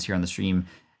questions here on the stream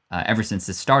ever since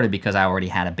this started because I already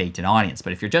had a baked-in audience.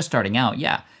 But if you're just starting out,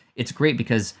 yeah, it's great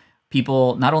because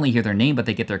people not only hear their name, but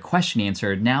they get their question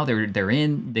answered. Now they're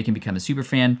in, they can become a super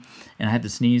fan. And I have to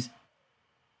sneeze.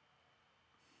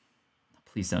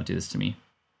 Please don't do this to me.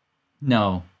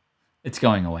 No, it's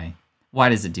going away. Why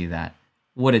does it do that?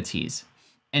 What a tease.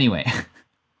 Anyway,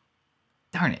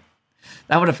 darn it.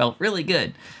 That would have felt really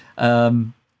good.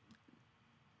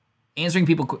 Answering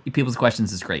people's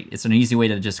questions is great. It's an easy way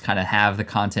to just kind of have the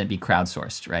content be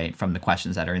crowdsourced, right, from the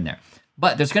questions that are in there.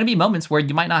 But there's going to be moments where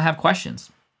you might not have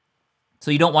questions.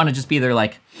 So you don't want to just be there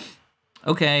like,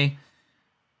 okay,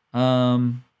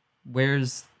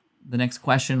 where's the next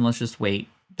question? Let's just wait.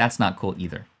 That's not cool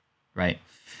either, right?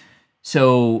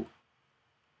 So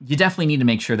you definitely need to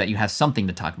make sure that you have something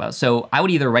to talk about. So I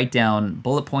would either write down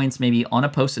bullet points maybe on a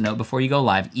Post-it note before you go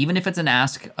live, even if it's an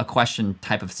ask a question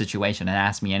type of situation and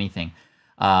ask me anything.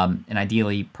 And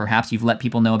ideally, perhaps you've let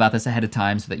people know about this ahead of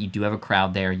time so that you do have a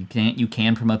crowd there. You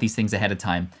can promote these things ahead of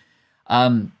time.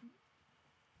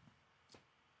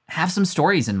 Have some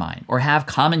stories in mind or have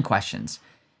common questions.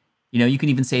 You can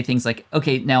even say things like,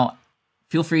 okay, now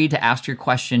feel free to ask your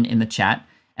question in the chat.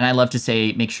 And I love to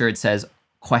say, make sure it says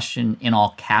question in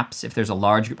all caps. If there's a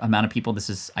large amount of people, this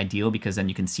is ideal because then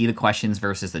you can see the questions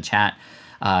versus the chat.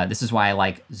 This is why I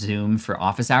like Zoom for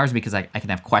office hours because I can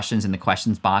have questions in the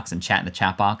questions box and chat in the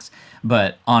chat box.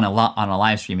 But on a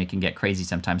live stream, it can get crazy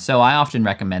sometimes. So I often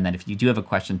recommend that if you do have a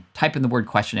question, type in the word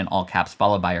question in all caps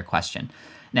followed by your question.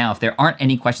 Now, if there aren't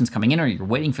any questions coming in or you're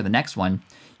waiting for the next one,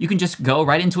 you can just go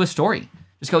right into a story.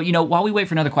 Just go, while we wait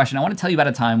for another question, I want to tell you about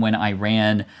a time when I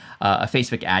ran a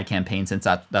Facebook ad campaign, since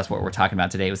that's what we're talking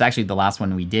about today. It was actually the last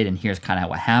one we did, and here's kind of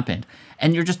what happened.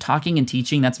 And you're just talking and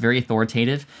teaching. That's very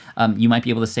authoritative. You might be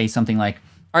able to say something like,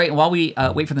 all right, while we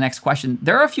wait for the next question,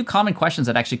 there are a few common questions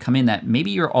that actually come in that maybe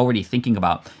you're already thinking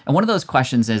about. And one of those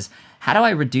questions is, how do I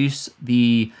reduce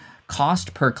the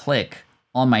cost per click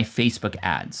on my Facebook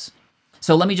ads?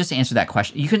 So let me just answer that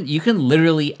question. You can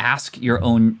literally ask your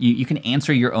own, you can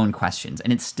answer your own questions,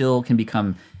 and it still can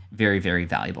become very, very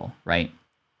valuable, right?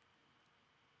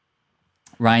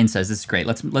 Ryan says this is great.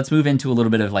 Let's move into a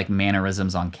little bit of like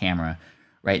mannerisms on camera,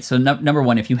 right? So number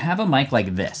one, if you have a mic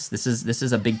like this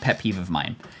is a big pet peeve of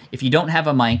mine. If you don't have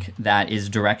a mic that is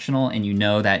directional and you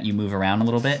know that you move around a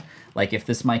little bit, like if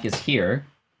this mic is here,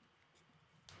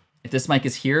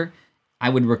 I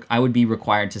would be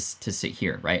required to sit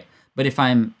here, right? But if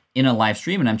I'm in a live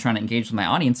stream and I'm trying to engage with my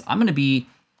audience, I'm gonna be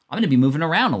moving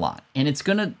around a lot, and it's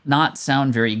gonna not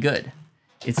sound very good.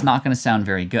 It's not gonna sound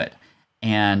very good,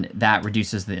 and that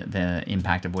reduces the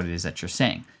impact of what it is that you're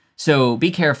saying. So be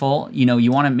careful. You know,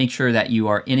 you want to make sure that you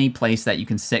are in a place that you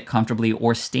can sit comfortably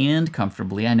or stand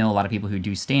comfortably. I know a lot of people who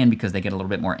do stand because they get a little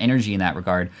bit more energy in that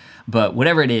regard. But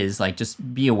whatever it is, like,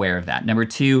 just be aware of that. Number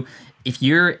two, if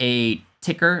you're a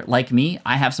ticker like me,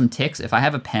 I have some tics. If I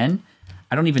have a pen,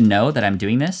 I don't even know that I'm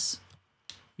doing this.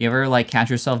 You ever like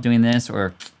catch yourself doing this,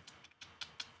 or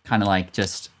kind of like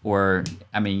just, or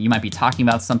I mean, you might be talking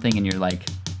about something and you're like,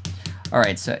 all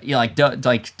right, so you like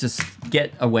just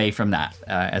get away from that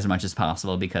as much as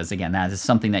possible, because again, that is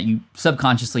something that you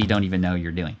subconsciously don't even know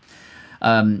you're doing.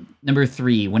 Number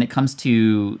three, when it comes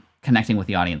to connecting with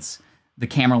the audience, the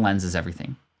camera lens is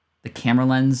everything. The camera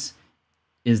lens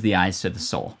is the eyes to the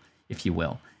soul, if you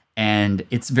will. And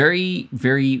it's very,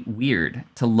 very weird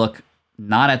to look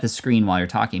not at the screen while you're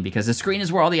talking, because the screen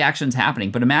is where all the action's happening.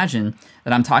 But imagine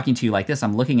that I'm talking to you like this.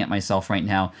 I'm looking at myself right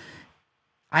now.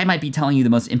 I might be telling you the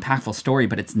most impactful story,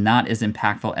 but it's not as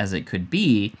impactful as it could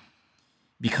be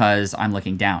because I'm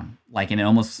looking down. Like, and it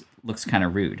almost looks kind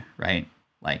of rude, right?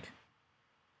 Like,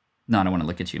 no, I don't want to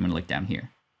look at you. I'm going to look down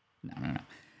here. No,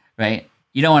 right?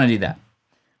 You don't want to do that.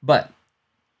 But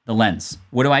the lens,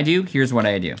 what do? Here's what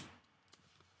I do.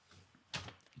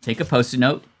 Take a Post-it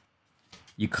note,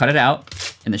 you cut it out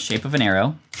in the shape of an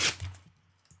arrow,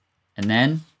 and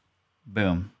then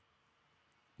boom.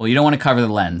 Well, you don't want to cover the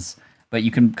lens, but you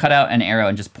can cut out an arrow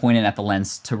and just point it at the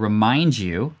lens to remind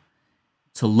you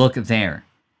to look there.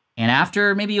 And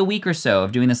after maybe a week or so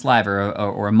of doing this live,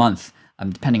 or a month,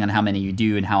 depending on how many you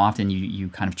do and how often you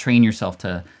kind of train yourself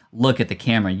to look at the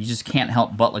camera, you just can't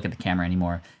help but look at the camera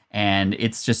anymore. And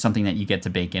it's just something that you get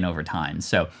to bake in over time.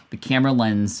 So the camera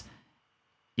lens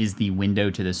is the window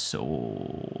to the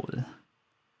soul.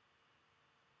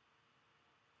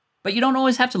 But you don't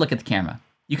always have to look at the camera.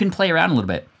 You can play around a little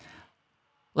bit.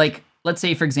 Like, let's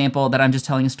say, for example, that I'm just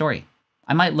telling a story.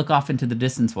 I might look off into the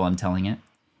distance while I'm telling it.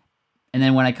 And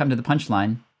then when I come to the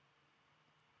punchline,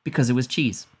 because it was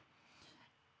cheese.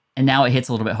 And now it hits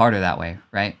a little bit harder that way,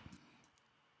 right?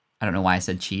 I don't know why I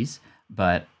said cheese,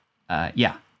 but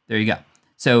yeah, there you go.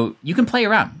 So you can play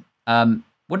around.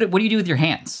 What do you do with your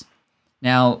hands?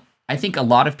 Now, I think a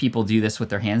lot of people do this with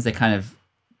their hands. They kind of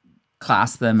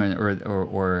clasp them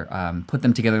or put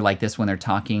them together like this when they're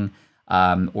talking.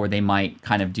 Or they might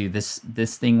kind of do this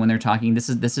thing when they're talking.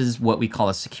 This is what we call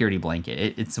a security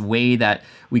blanket. It's a way that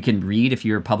we can read. If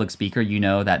you're a public speaker, you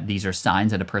know that these are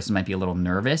signs that a person might be a little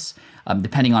nervous,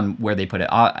 depending on where they put it.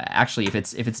 Actually, if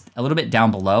it's a little bit down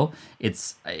below,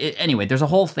 anyway. There's a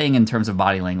whole thing in terms of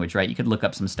body language, right? You could look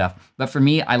up some stuff. But for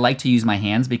me, I like to use my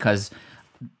hands because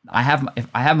if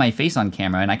I have my face on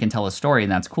camera and I can tell a story,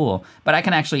 and that's cool. But I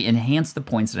can actually enhance the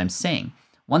points that I'm saying.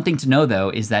 One thing to know, though,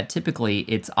 is that typically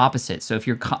it's opposite. So if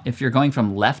you're going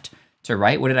from left to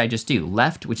right, what did I just do?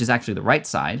 Left, which is actually the right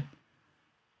side,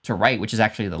 to right, which is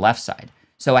actually the left side.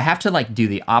 So I have to like do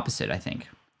the opposite, I think,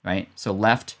 right? So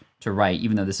left to right,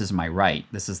 even though this is my right,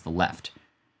 this is the left.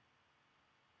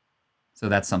 So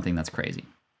that's something that's crazy.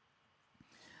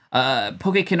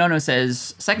 Poke Kinono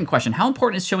says, second question, how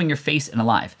important is showing your face in a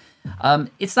live?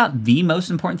 It's not the most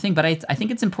important thing, but I think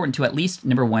it's important to at least,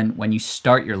 number one, when you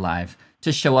start your live,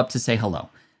 to show up to say hello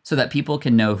so that people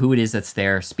can know who it is that's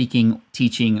there speaking,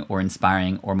 teaching, or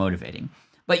inspiring, or motivating.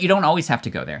 But you don't always have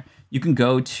to go there. You can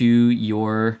go to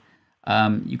your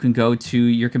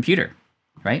computer,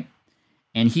 right?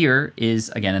 And here is,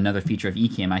 again, another feature of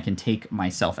Ecamm. I can take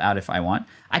myself out if I want.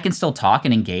 I can still talk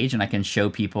and engage, and I can show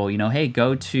people, you know, hey,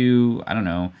 go to, I don't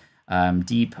know,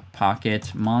 Deep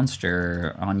Pocket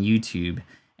Monster on YouTube,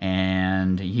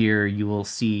 and here you will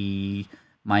see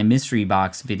my mystery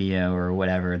box video or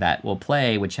whatever that will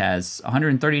play, which has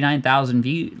 139,000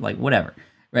 views, like whatever,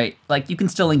 right? Like you can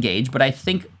still engage, but I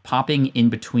think popping in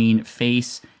between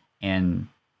face and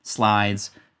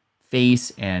slides,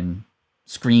 face and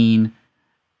screen,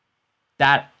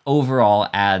 that overall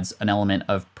adds an element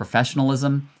of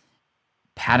professionalism,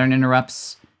 pattern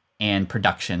interrupts, and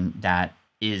production that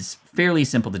is fairly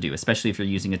simple to do, especially if you're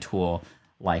using a tool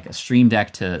like a Stream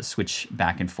Deck to switch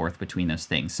back and forth between those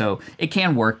things. So it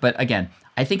can work, but again,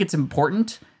 I think it's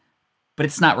important, but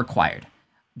it's not required.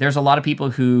 There's a lot of people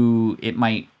who it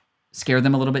might scare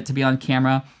them a little bit to be on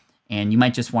camera, and you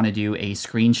might just want to do a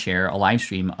screen share, a live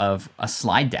stream of a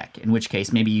slide deck, in which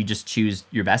case maybe you just choose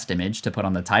your best image to put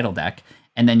on the title deck,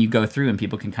 and then you go through and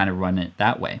people can kind of run it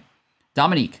that way.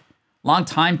 Dominique, long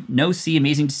time no see.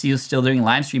 Amazing to see you still doing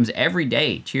live streams every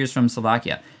day. Cheers from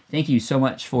Slovakia. Thank you so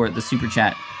much for the super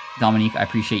chat, Dominique. I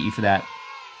appreciate you for that.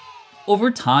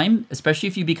 Over time, especially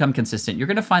if you become consistent, you're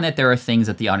going to find that there are things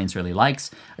that the audience really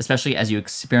likes, especially as you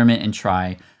experiment and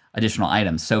try additional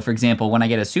items. So for example, when I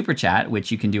get a super chat, which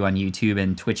you can do on YouTube,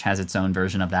 and Twitch has its own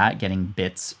version of that, getting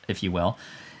bits, if you will,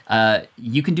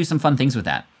 you can do some fun things with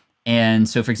that. And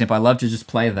so for example, I love to just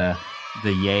play the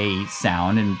yay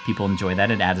sound, and people enjoy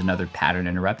that. It adds another pattern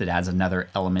interrupt. It adds another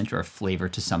element or a flavor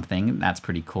to something. That's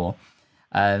pretty cool.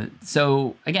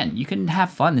 So again, you can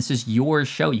have fun. This is your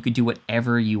show. You could do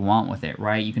whatever you want with it,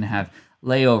 right? You can have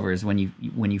layovers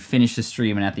when you finish the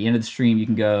stream, and at the end of the stream, you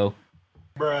can go,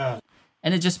 bruh.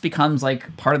 And it just becomes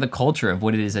like part of the culture of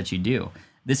what it is that you do.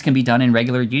 This can be done in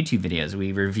regular YouTube videos.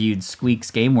 We reviewed Squeak's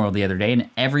Game World the other day, and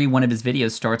every one of his videos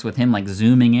starts with him like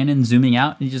zooming in and zooming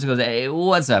out. And he just goes, hey,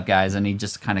 what's up, guys? And he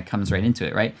just kind of comes right into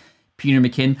it, right? Peter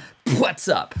McKinnon, what's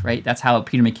up, right? That's how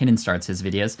Peter McKinnon starts his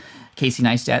videos. Casey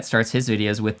Neistat starts his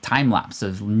videos with time-lapse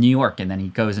of New York, and then he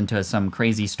goes into some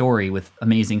crazy story with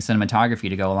amazing cinematography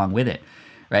to go along with it,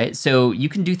 right? So you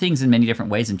can do things in many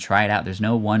different ways and try it out. There's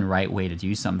no one right way to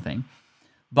do something.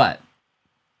 But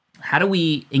how do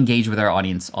we engage with our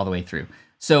audience all the way through?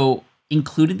 So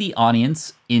including the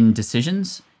audience in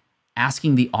decisions,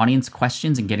 asking the audience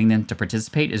questions and getting them to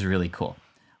participate is really cool.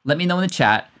 Let me know in the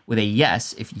chat with a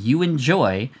yes if you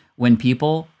enjoy when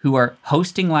people who are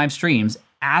hosting live streams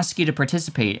ask you to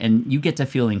participate and you get to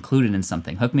feel included in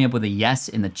something. Hook me up with a yes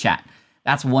in the chat.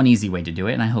 That's one easy way to do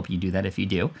it, and I hope you do that if you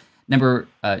do. Number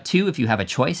 2, if you have a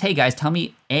choice, hey guys, tell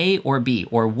me A or B,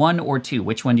 or 1 or 2,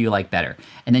 which one do you like better?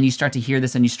 And then you start to hear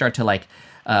this and you start to like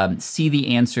see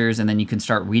the answers, and then you can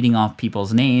start reading off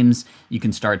people's names. You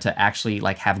can start to actually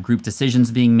like have group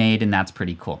decisions being made, and that's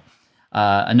pretty cool.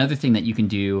 Another thing that you can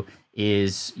do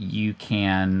is you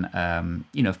can,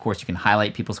 of course, you can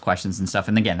highlight people's questions and stuff.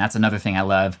 And again, that's another thing I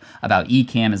love about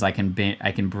Ecamm is I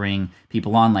can bring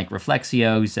people on like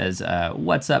Reflexio, who says,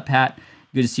 what's up, Pat?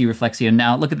 Good to see you, Reflexio.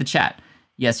 Now look at the chat.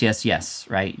 Yes, yes, yes,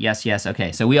 right? Yes, yes.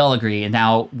 Okay, so we all agree, and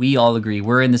now we all agree.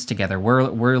 We're in this together.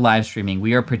 We're live streaming.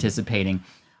 We are participating.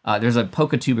 There's a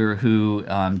PokeTuber who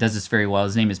does this very well.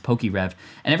 His name is PokeRev,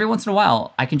 and every once in a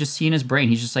while, I can just see in his brain,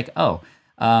 he's just like, oh,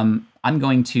 I'm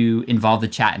going to involve the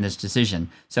chat in this decision.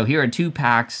 So here are 2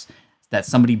 packs that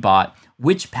somebody bought.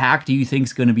 Which pack do you think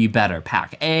is going to be better,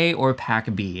 pack A or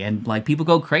pack B? And like people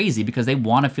go crazy because they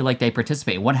want to feel like they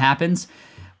participate. What happens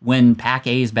when pack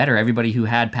A is better? Everybody who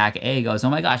had pack A goes, oh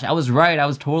my gosh, I was right. I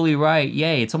was totally right.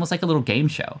 Yay. It's almost like a little game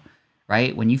show,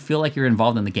 right? When you feel like you're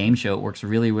involved in the game show, it works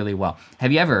really, really well.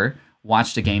 Have you ever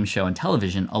watched a game show on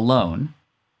television alone,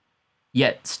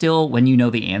 yet still when you know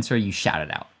the answer, you shout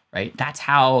it out, right? That's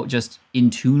how just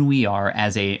in tune we are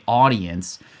as an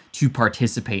audience to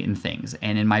participate in things.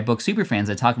 And in my book, Superfans,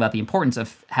 I talk about the importance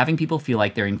of having people feel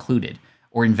like they're included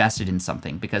or invested in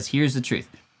something, because here's the truth.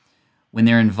 When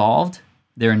they're involved,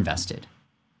 they're invested,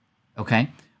 okay?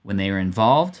 When they are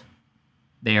involved,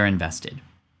 they are invested.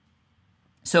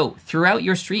 So throughout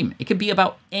your stream, it could be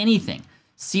about anything.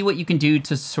 See what you can do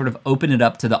to sort of open it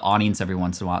up to the audience every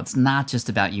once in a while. It's not just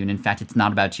about you, and in fact, it's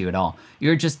not about you at all.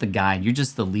 You're just the guide, you're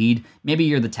just the lead. Maybe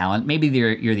you're the talent, maybe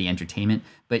you're the entertainment,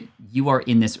 but you are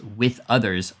in this with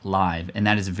others live, and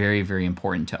that is very, very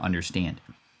important to understand.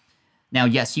 Now,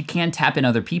 yes, you can tap in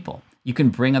other people. You can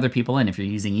bring other people in. If you're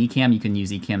using Ecamm, you can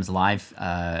use Ecamm's live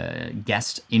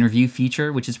guest interview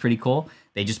feature, which is pretty cool.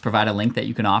 They just provide a link that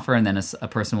you can offer, and then a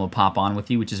person will pop on with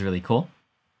you, which is really cool.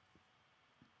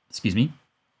 Excuse me.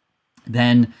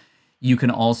 Then you can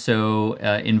also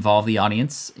involve the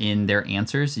audience in their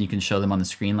answers, and you can show them on the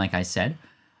screen, like I said.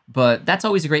 But that's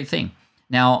always a great thing.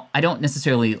 Now, I don't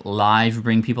necessarily live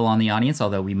bring people on the audience,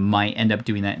 although we might end up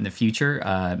doing that in the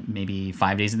future, maybe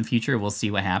 5 days in the future. We'll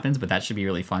see what happens, but that should be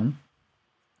really fun.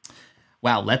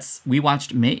 Wow, we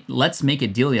watched Let's Make a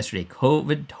Deal yesterday.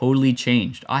 COVID totally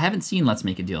changed. I haven't seen Let's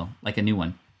Make a Deal, like a new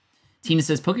one. Tina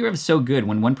says, PokeRev is so good.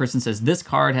 When one person says, this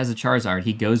card has a Charizard,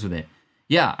 he goes with it.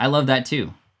 Yeah, I love that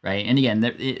too, right? And again,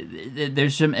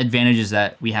 there's some advantages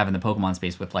that we have in the Pokemon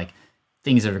space with like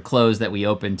things that are closed that we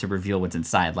open to reveal what's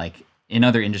inside. Like in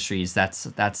other industries,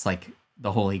 that's like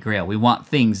the holy grail. We want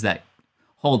things that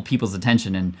hold people's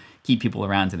attention and keep people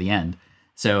around to the end.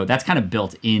 So that's kind of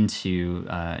built into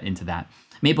that.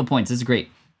 Maple points, this is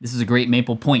great. This is a great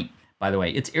Maple point, by the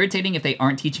way. It's irritating if they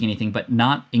aren't teaching anything, but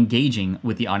not engaging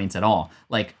with the audience at all.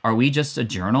 Like, are we just a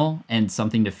journal and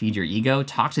something to feed your ego?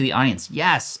 Talk to the audience.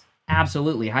 Yes,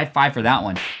 absolutely. High five for that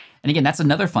one. And again, that's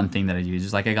another fun thing that I do.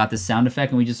 Is like I got this sound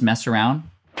effect and we just mess around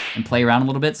and play around a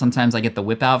little bit. Sometimes I get the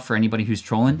whip out for anybody who's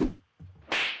trolling.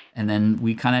 And then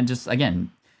we kind of just,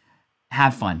 again,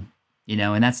 have fun, you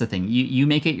know, and that's the thing. You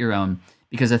make it your own,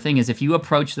 because the thing is, if you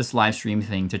approach this live stream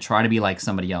thing to try to be like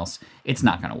somebody else, it's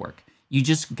not going to work. You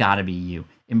just got to be you.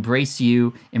 Embrace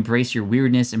your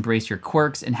weirdness, embrace your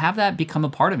quirks, and have that become a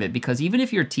part of it. Because even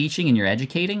if you're teaching and you're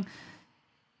educating,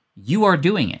 you are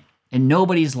doing it, and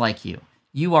nobody's like you.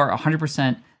 You are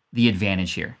 100% the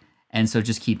advantage here. And so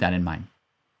just keep that in mind.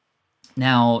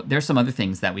 Now, there's some other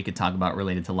things that we could talk about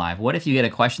related to live. What if you get a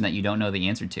question that you don't know the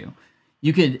answer to?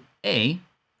 You could A,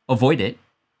 avoid it,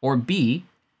 or B,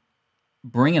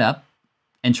 bring it up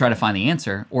and try to find the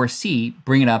answer, or C,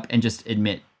 bring it up and just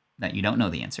admit that you don't know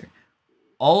the answer.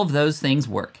 All of those things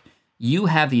work. You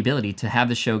have the ability to have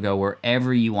the show go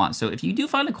wherever you want. So if you do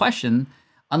find a question,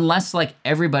 unless like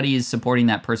everybody is supporting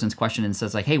that person's question and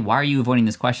says like, hey, why are you avoiding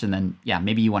this question? Then yeah,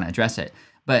 maybe you want to address it.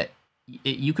 But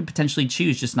you could potentially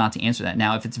choose just not to answer that.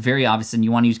 Now, if it's very obvious and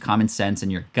you want to use common sense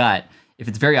and your gut, if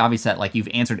it's very obvious that like you've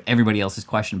answered everybody else's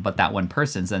question but that one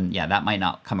person's, then yeah, that might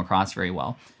not come across very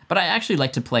well. But I actually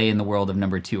like to play in the world of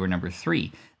number 2 or number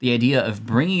 3. The idea of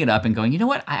bringing it up and going, you know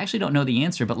what, I actually don't know the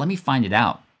answer, but let me find it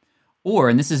out. Or,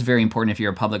 and this is very important if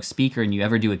you're a public speaker and you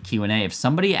ever do a Q&A, if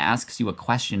somebody asks you a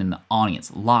question in the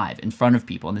audience, live, in front of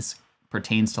people, and this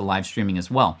pertains to live streaming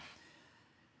as well,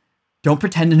 don't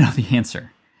pretend to know the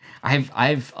answer.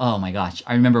 Oh my gosh,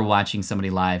 I remember watching somebody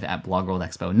live at Blog World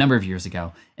Expo a number of years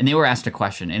ago, and they were asked a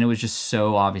question, and it was just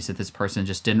so obvious that this person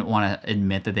just didn't want to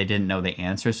admit that they didn't know the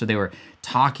answer, so they were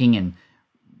talking and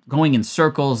going in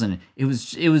circles, and it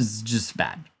was just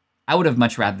bad. I would have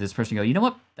much rather this person go, you know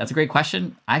what, that's a great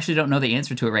question. I actually don't know the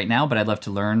answer to it right now, but I'd love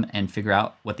to learn and figure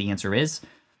out what the answer is.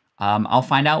 I'll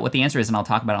find out what the answer is, and I'll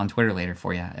talk about it on Twitter later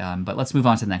for you. But let's move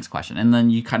on to the next question, and then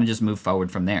you kind of just move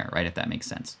forward from there, right, if that makes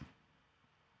sense.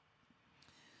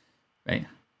 Right?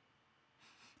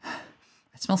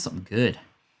 I smell something good.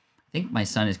 I think my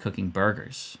son is cooking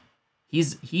burgers.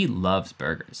 He loves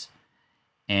burgers.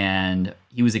 And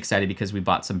he was excited because we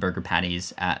bought some burger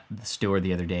patties at the store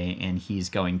the other day, and he's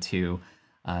going to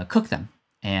cook them.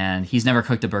 And he's never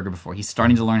cooked a burger before. He's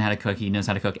starting to learn how to cook. He knows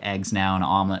how to cook eggs now and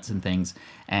omelets and things.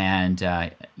 And,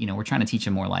 you know, we're trying to teach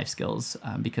him more life skills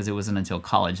because it wasn't until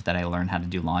college that I learned how to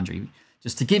do laundry,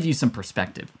 just to give you some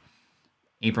perspective.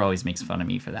 April always makes fun of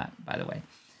me for that, by the way.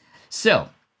 So,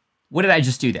 what did I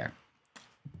just do there?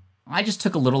 I just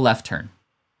took a little left turn.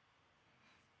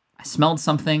 I smelled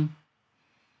something,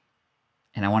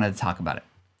 and I wanted to talk about it.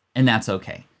 And that's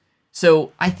okay.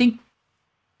 So, I think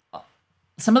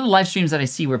some of the live streams that I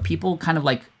see where people kind of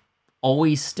like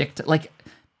always stick to, like,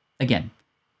 again,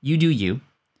 you do you,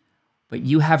 but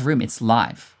you have room. It's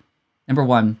live. Number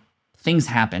one, things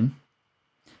happen.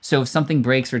 So if something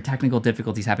breaks or technical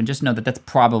difficulties happen, just know that that's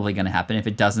probably going to happen. If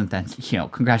it doesn't, then, you know,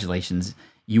 congratulations.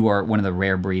 You are one of the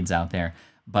rare breeds out there.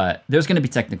 But there's going to be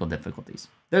technical difficulties.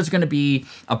 There's going to be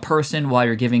a person while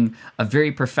you're giving a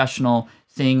very professional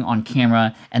thing on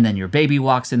camera, and then your baby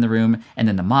walks in the room, and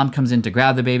then the mom comes in to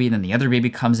grab the baby, and then the other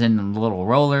baby comes in the little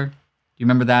roller. Do you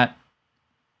remember that?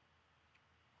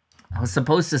 I was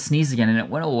supposed to sneeze again, and it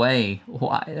went away.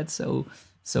 Why? That's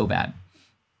so bad.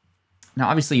 Now,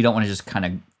 obviously, you don't want to just kind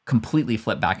of completely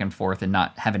flip back and forth and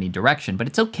not have any direction, but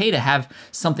it's okay to have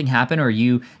something happen or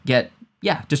you get,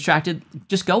 distracted.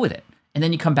 Just go with it. And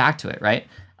then you come back to it, right?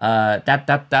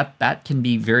 That can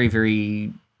be very,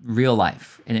 very real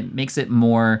life, and it makes it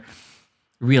more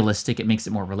realistic. It makes it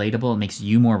more relatable. It makes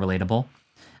you more relatable.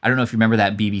 I don't know if you remember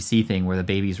that BBC thing where the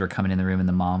babies were coming in the room and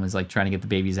the mom was like trying to get the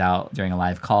babies out during a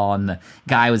live call, and the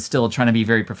guy was still trying to be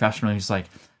very professional. He was like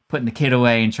putting the kid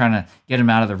away and trying to get him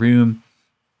out of the room.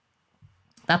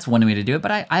 That's one way to do it.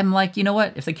 But I'm like, you know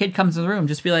what? If the kid comes in the room,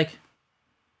 just be like,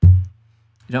 you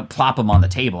don't plop him on the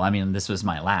table. I mean, this was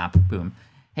my lap. Boom.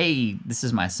 Hey, this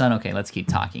is my son. Okay, let's keep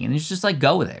talking. And it's just like,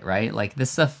 go with it, right? Like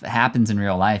this stuff happens in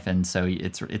real life, and so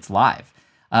it's live.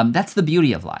 That's the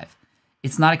beauty of live.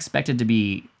 It's not expected to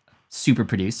be super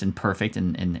produced and perfect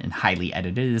and highly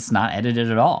edited. It's not edited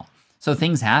at all. So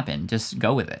things happen. Just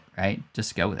go with it, right?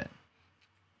 Just go with it.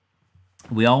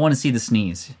 We all want to see the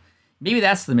sneeze. Maybe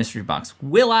that's the mystery box.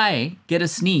 Will I get a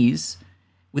sneeze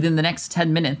within the next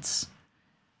 10 minutes?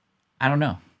 I don't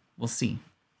know. We'll see.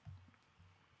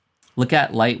 Look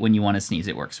at light when you want to sneeze.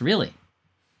 It works. Really?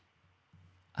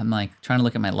 I'm like trying to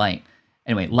look at my light.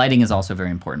 Anyway, lighting is also very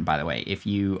important, by the way. If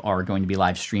you are going to be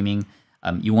live streaming,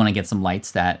 you want to get some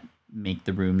lights that make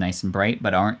the room nice and bright,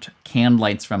 but aren't canned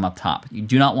lights from up top. You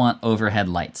do not want overhead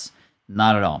lights.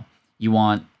 Not at all. You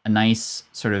want a nice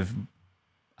sort of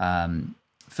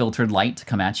filtered light to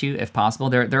come at you if possible.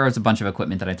 There is a bunch of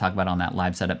equipment that I talk about on that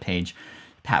live setup page,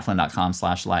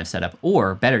 patflynn.com/live setup,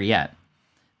 or better yet,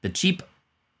 the cheap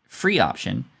free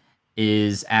option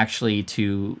is actually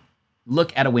to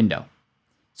look at a window.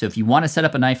 So if you want to set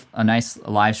up a nice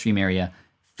live stream area,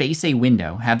 face a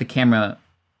window, have the camera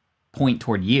point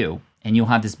toward you, and you'll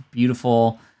have this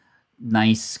beautiful,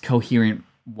 nice, coherent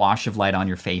wash of light on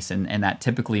your face, and that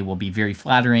typically will be very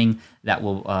flattering. That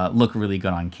will look really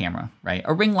good on camera, right?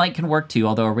 A ring light can work too,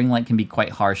 although a ring light can be quite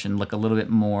harsh and look a little bit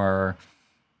more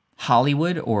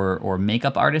Hollywood or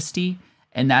makeup artisty.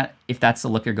 And that, if that's the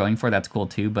look you're going for, that's cool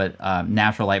too. But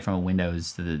natural light from a window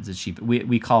is the cheap.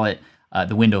 We call it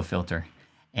the window filter.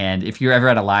 And if you're ever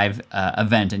at a live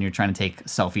event and you're trying to take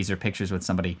selfies or pictures with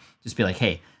somebody, just be like,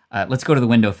 hey, let's go to the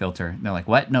window filter. And they're like,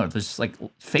 what? No, just like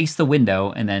face the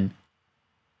window and then,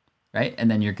 right?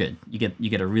 And then you're good. You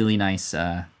get a really nice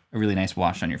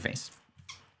wash on your face.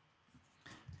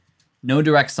 No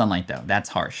direct sunlight though. That's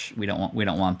harsh. We don't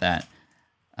want that.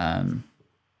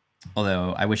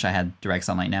 Although I wish I had direct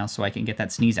sunlight now so I can get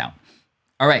that sneeze out.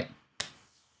 All right.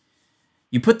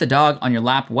 You put the dog on your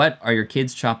lap. What are your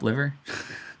kids' chopped liver?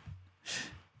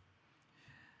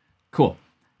 Cool.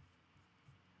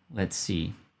 Let's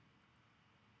see.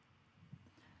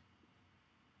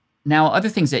 Now, other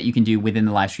things that you can do within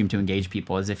the live stream to engage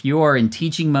people is if you are in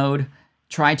teaching mode,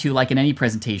 try to, like in any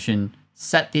presentation,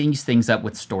 set these things up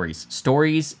with stories.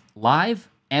 Stories live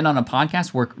and on a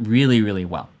podcast work really, really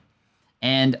well.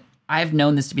 And I've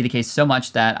known this to be the case so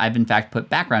much that I've in fact put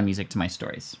background music to my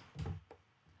stories.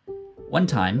 One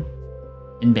time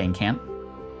in Bandcamp.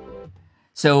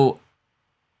 So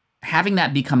having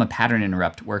that become a pattern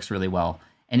interrupt works really well.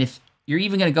 And if you're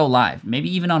even going to go live,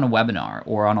 maybe even on a webinar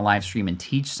or on a live stream and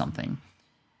teach something,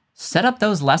 set up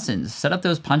those lessons, set up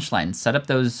those punchlines, set up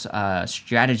those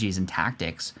strategies and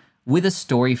tactics with a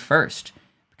story first.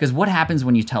 Because what happens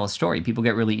when you tell a story? People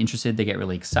get really interested, they get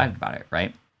really excited about it,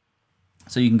 right?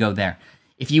 So you can go there.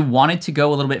 If you wanted to go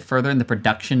a little bit further in the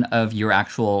production of your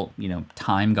actual,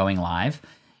 time going live,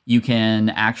 you can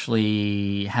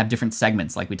actually have different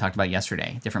segments like we talked about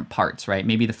yesterday, different parts, right?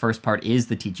 Maybe the first part is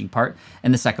the teaching part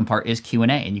and the second part is Q&A,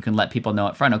 and you can let people know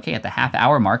up front, okay, at the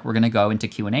half-hour mark, we're going to go into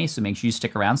Q&A, so make sure you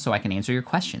stick around so I can answer your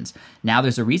questions. Now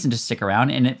there's a reason to stick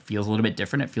around, and it feels a little bit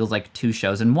different. It feels like 2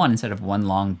 shows in one instead of one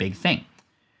long big thing,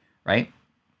 right?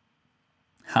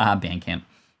 Haha, Bandcamp.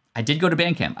 I did go to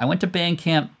Bandcamp. I went to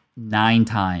Bandcamp 9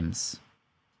 times.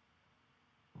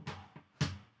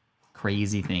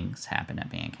 Crazy things happen at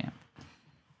Bandcamp.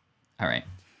 All right.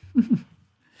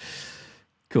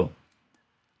 Cool.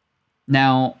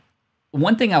 Now,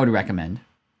 one thing I would recommend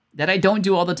that I don't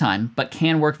do all the time, but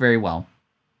can work very well,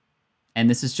 and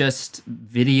this is just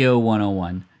video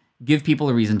 101, give people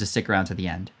a reason to stick around to the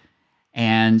end.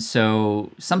 And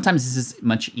so sometimes this is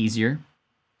much easier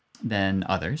than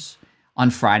others. On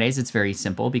Fridays, it's very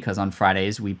simple because on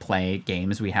Fridays we play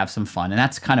games, we have some fun, and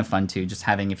that's kind of fun too, just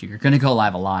having, if you're going to go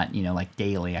live a lot, like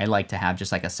daily, I like to have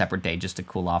just like a separate day just to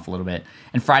cool off a little bit.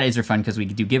 And Fridays are fun because we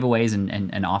do giveaways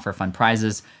and offer fun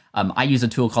prizes. I use a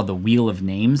tool called the Wheel of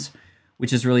Names,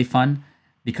 which is really fun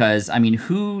because,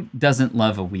 who doesn't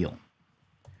love a wheel?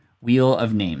 Wheel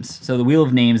of Names. So the Wheel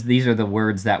of Names, these are the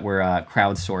words that were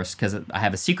crowdsourced because I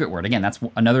have a secret word. Again, that's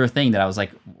another thing that I was like,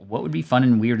 what would be fun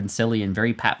and weird and silly and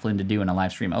very Pat Flynn to do in a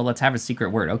live stream? Oh, let's have a secret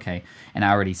word. Okay. And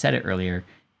I already said it earlier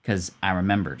because I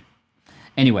remembered.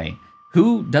 Anyway,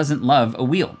 who doesn't love a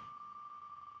wheel?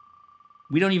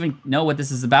 We don't even know what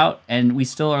this is about, and we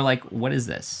still are like, what is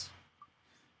this?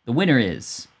 The winner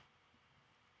is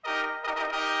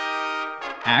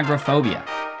agoraphobia.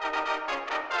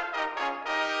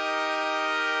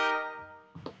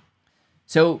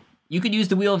 So you could use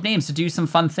the Wheel of Names to do some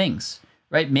fun things,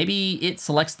 right? Maybe it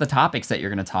selects the topics that you're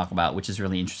going to talk about, which is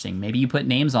really interesting. Maybe you put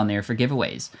names on there for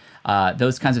giveaways.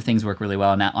 Those kinds of things work really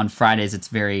well. And on Fridays, it's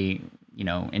very,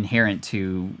 inherent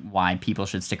to why people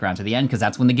should stick around to the end because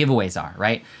that's when the giveaways are,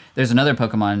 right? There's another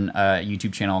Pokemon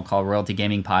YouTube channel called Royalty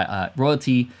Gaming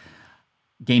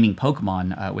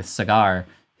Pokemon with Cigar,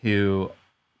 who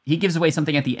he gives away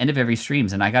something at the end of every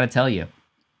streams, and I got to tell you,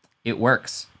 it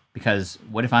works. Because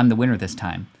what if I'm the winner this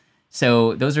time?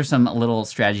 So those are some little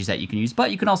strategies that you can use. But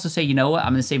you can also say, you know what,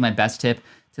 I'm going to save my best tip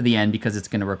to the end because it's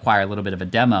going to require a little bit of a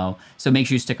demo. So make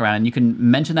sure you stick around. And you can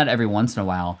mention that every once in a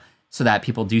while so that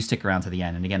people do stick around to the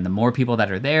end. And again, the more people that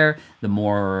are there, the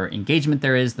more engagement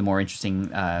there is, the more interesting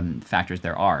factors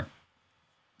there are.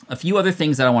 A few other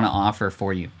things that I want to offer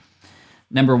for you.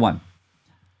 Number 1,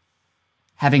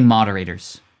 having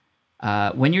moderators.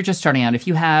 When you're just starting out, if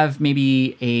you have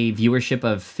maybe a viewership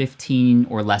of 15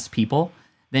 or less people,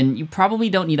 then you probably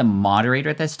don't need a moderator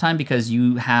at this time because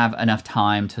you have enough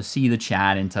time to see the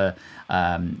chat and to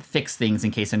fix things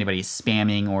in case anybody's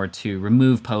spamming or to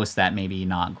remove posts that may be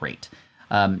not great.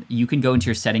 You can go into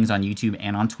your settings on YouTube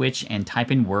and on Twitch and type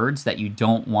in words that you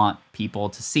don't want people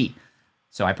to see.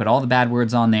 So I put all the bad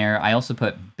words on there. I also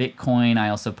put Bitcoin. I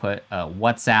also put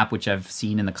WhatsApp, which I've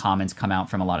seen in the comments come out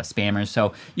from a lot of spammers.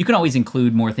 So you can always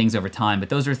include more things over time, but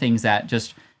those are things that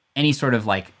just any sort of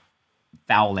like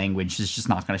foul language is just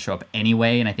not going to show up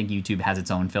anyway. And I think YouTube has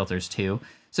its own filters too.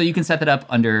 So you can set that up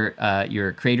under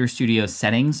your Creator Studio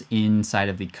settings inside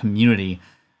of the community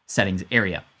settings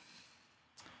area.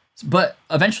 But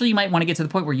eventually you might want to get to the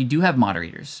point where you do have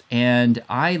moderators. And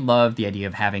I love the idea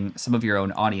of having some of your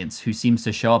own audience who seems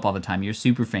to show up all the time. Your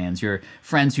super fans, your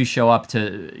friends who show up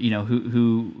to, you know,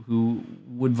 who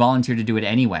would volunteer to do it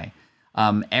anyway.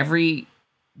 Every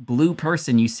blue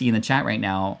person you see in the chat right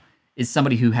now is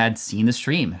somebody who had seen the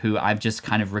stream, who I've just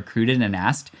kind of recruited and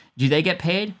asked, do they get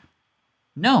paid?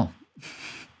 No,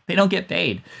 they don't get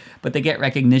paid, but they get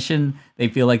recognition. They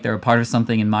feel like they're a part of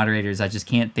something, and moderators, I just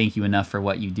can't thank you enough for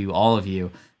what you do, all of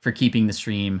you, for keeping the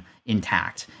stream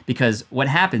intact. Because what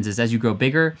happens is as you grow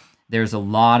bigger, there's a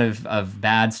lot of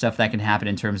bad stuff that can happen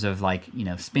in terms of like, you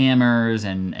know, spammers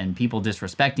and people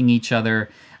disrespecting each other,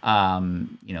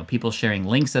 you know, people sharing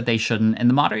links that they shouldn't. And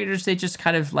the moderators, they just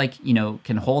kind of like, you know,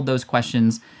 can hold those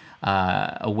questions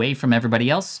away from everybody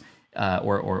else.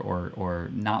 Or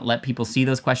not let people see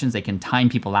those questions. They can time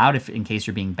people out if in case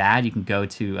you're being bad. You can go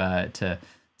to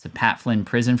Pat Flynn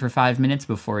prison for 5 minutes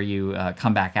before you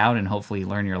come back out and hopefully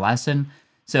learn your lesson.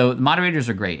 So the moderators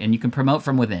are great, and you can promote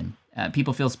from within.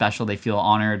 People feel special, they feel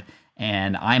honored,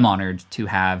 and I'm honored to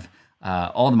have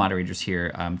all the moderators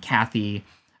here. Kathy,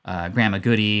 Grandma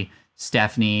Goody,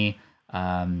 Stephanie,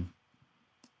 Peasant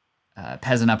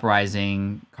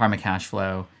Uprising, Karma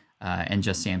Cashflow, and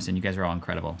Just Samson. You guys are all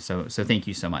incredible. So thank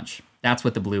you so much. That's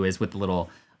what the blue is with the little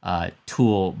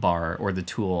tool bar or the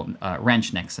tool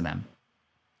wrench next to them.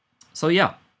 So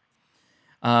yeah,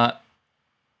 at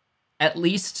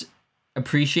least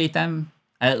appreciate them,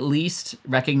 at least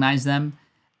recognize them.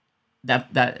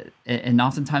 And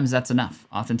oftentimes that's enough.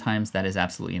 Oftentimes that is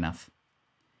absolutely enough.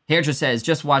 Hey Archer says,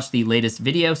 just watched the latest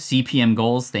video, CPM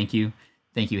goals. Thank you.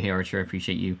 Thank you, Hey Archer. I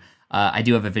appreciate you. I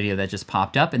do have a video that just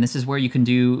popped up, and this is where you can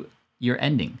do your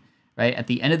ending, right? At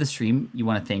the end of the stream, you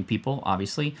want to thank people,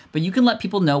 obviously, but you can let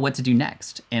people know what to do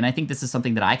next. And I think this is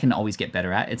something that I can always get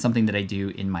better at. It's something that I do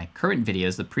in my current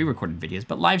videos, the pre-recorded videos,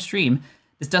 but live stream,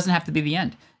 this doesn't have to be the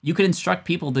end. You can instruct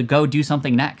people to go do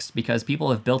something next because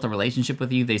people have built a relationship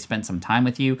with you. They spent some time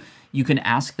with you. You can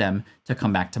ask them to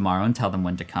come back tomorrow and tell them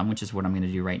when to come, which is what I'm going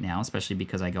to do right now, especially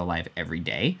because I go live every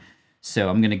day. So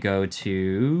I'm going to go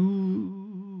to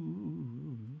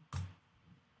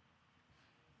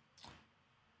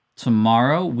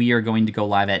tomorrow. We are going to go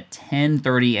live at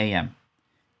 10:30 a.m.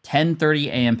 10:30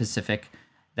 a.m. Pacific.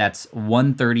 That's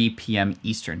 1:30 p.m.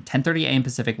 Eastern. 10:30 a.m.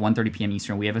 Pacific, 1:30 p.m.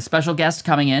 Eastern. We have a special guest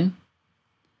coming in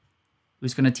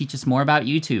who's going to teach us more about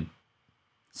YouTube.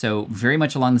 So very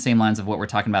much along the same lines of what we're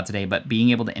talking about today, but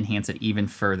being able to enhance it even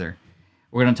further.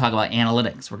 We're going to talk about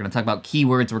analytics. We're going to talk about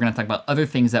keywords. We're going to talk about other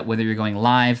things that whether you're going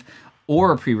live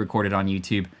or pre-recorded on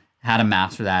YouTube, how to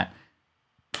master that.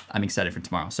 I'm excited for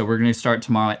tomorrow. So we're going to start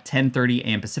tomorrow at 10:30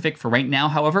 a.m. Pacific. For right now,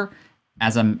 however,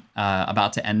 as I'm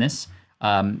about to end this,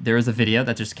 there is a video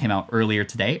that just came out earlier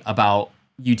today about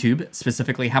YouTube,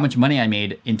 specifically how much money I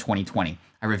made in 2020.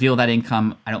 I reveal that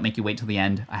income. I don't make you wait till the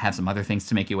end. I have some other things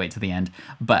to make you wait till the end,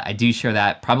 but I do share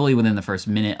that probably within the first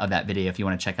minute of that video if you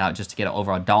want to check out just to get an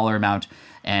overall dollar amount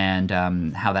and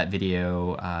how that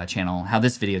video channel, how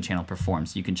this video channel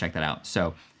performs. You can check that out.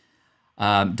 So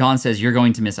Dawn says, you're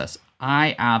going to miss us.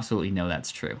 I absolutely know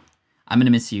that's true. I'm going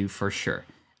to miss you for sure.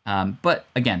 But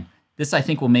again, this I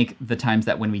think will make the times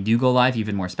that when we do go live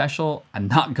even more special. I'm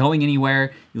not going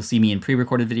anywhere. You'll see me in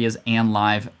pre-recorded videos and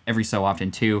live every so often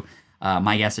too.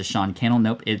 My guess is Sean Cannell.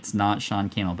 Nope, it's not Sean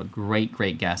Cannell, but great,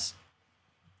 great guess.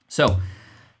 So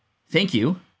thank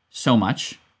you so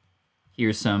much.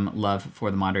 Here's some love for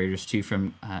the moderators too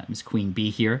from Miss Queen B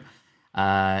here.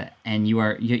 And you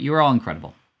are all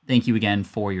incredible. Thank you again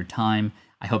for your time.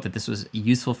 I hope that this was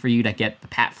useful for you to get the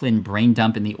Pat Flynn brain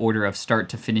dump in the order of start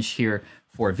to finish here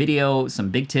for a video, some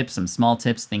big tips, some small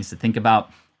tips, things to think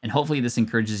about. And hopefully this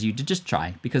encourages you to just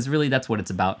try, because really that's what it's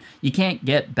about. You can't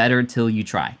get better till you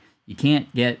try. You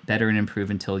can't get better and improve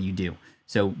until you do.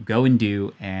 So go and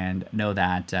do, and know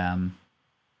that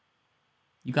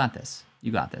you got this.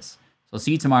 You got this. So I'll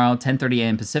see you tomorrow, 10:30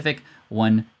 a.m. Pacific,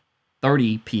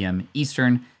 1:30 p.m.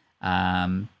 Eastern.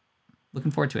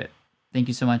 Looking forward to it. Thank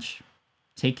you so much.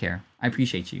 Take care. I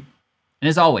appreciate you. And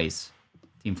as always,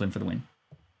 Team Flynn for the win.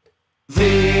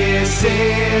 This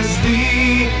is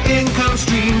the income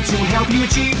stream to help you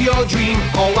achieve your dream,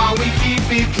 all while we keep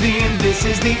it clean. This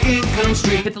is the income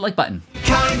stream. Hit the like button.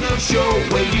 Kind of show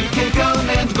where you can come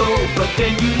and go, but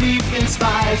then you leave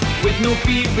inspired with no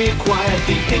fee required.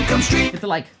 The income stream. Hit the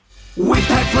like. With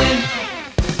Pat Flynn.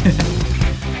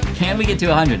 Can we get to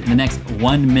 100 in the next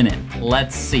 1 minute?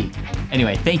 Let's see.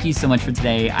 Anyway, thank you so much for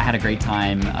today. I had a great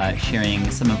time sharing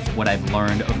some of what I've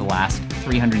learned over the last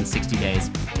 360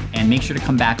 days. And make sure to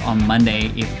come back on Monday.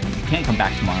 If you can't come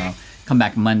back tomorrow, come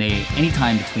back Monday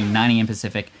anytime between 9 a.m.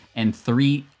 Pacific and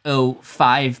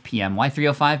 3:05 p.m. Why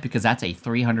 3:05? Because that's a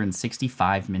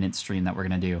 365-minute stream that we're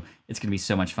going to do. It's going to be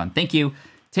so much fun. Thank you.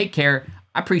 Take care.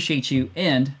 I appreciate you.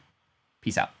 And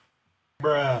peace out.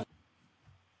 Bruh.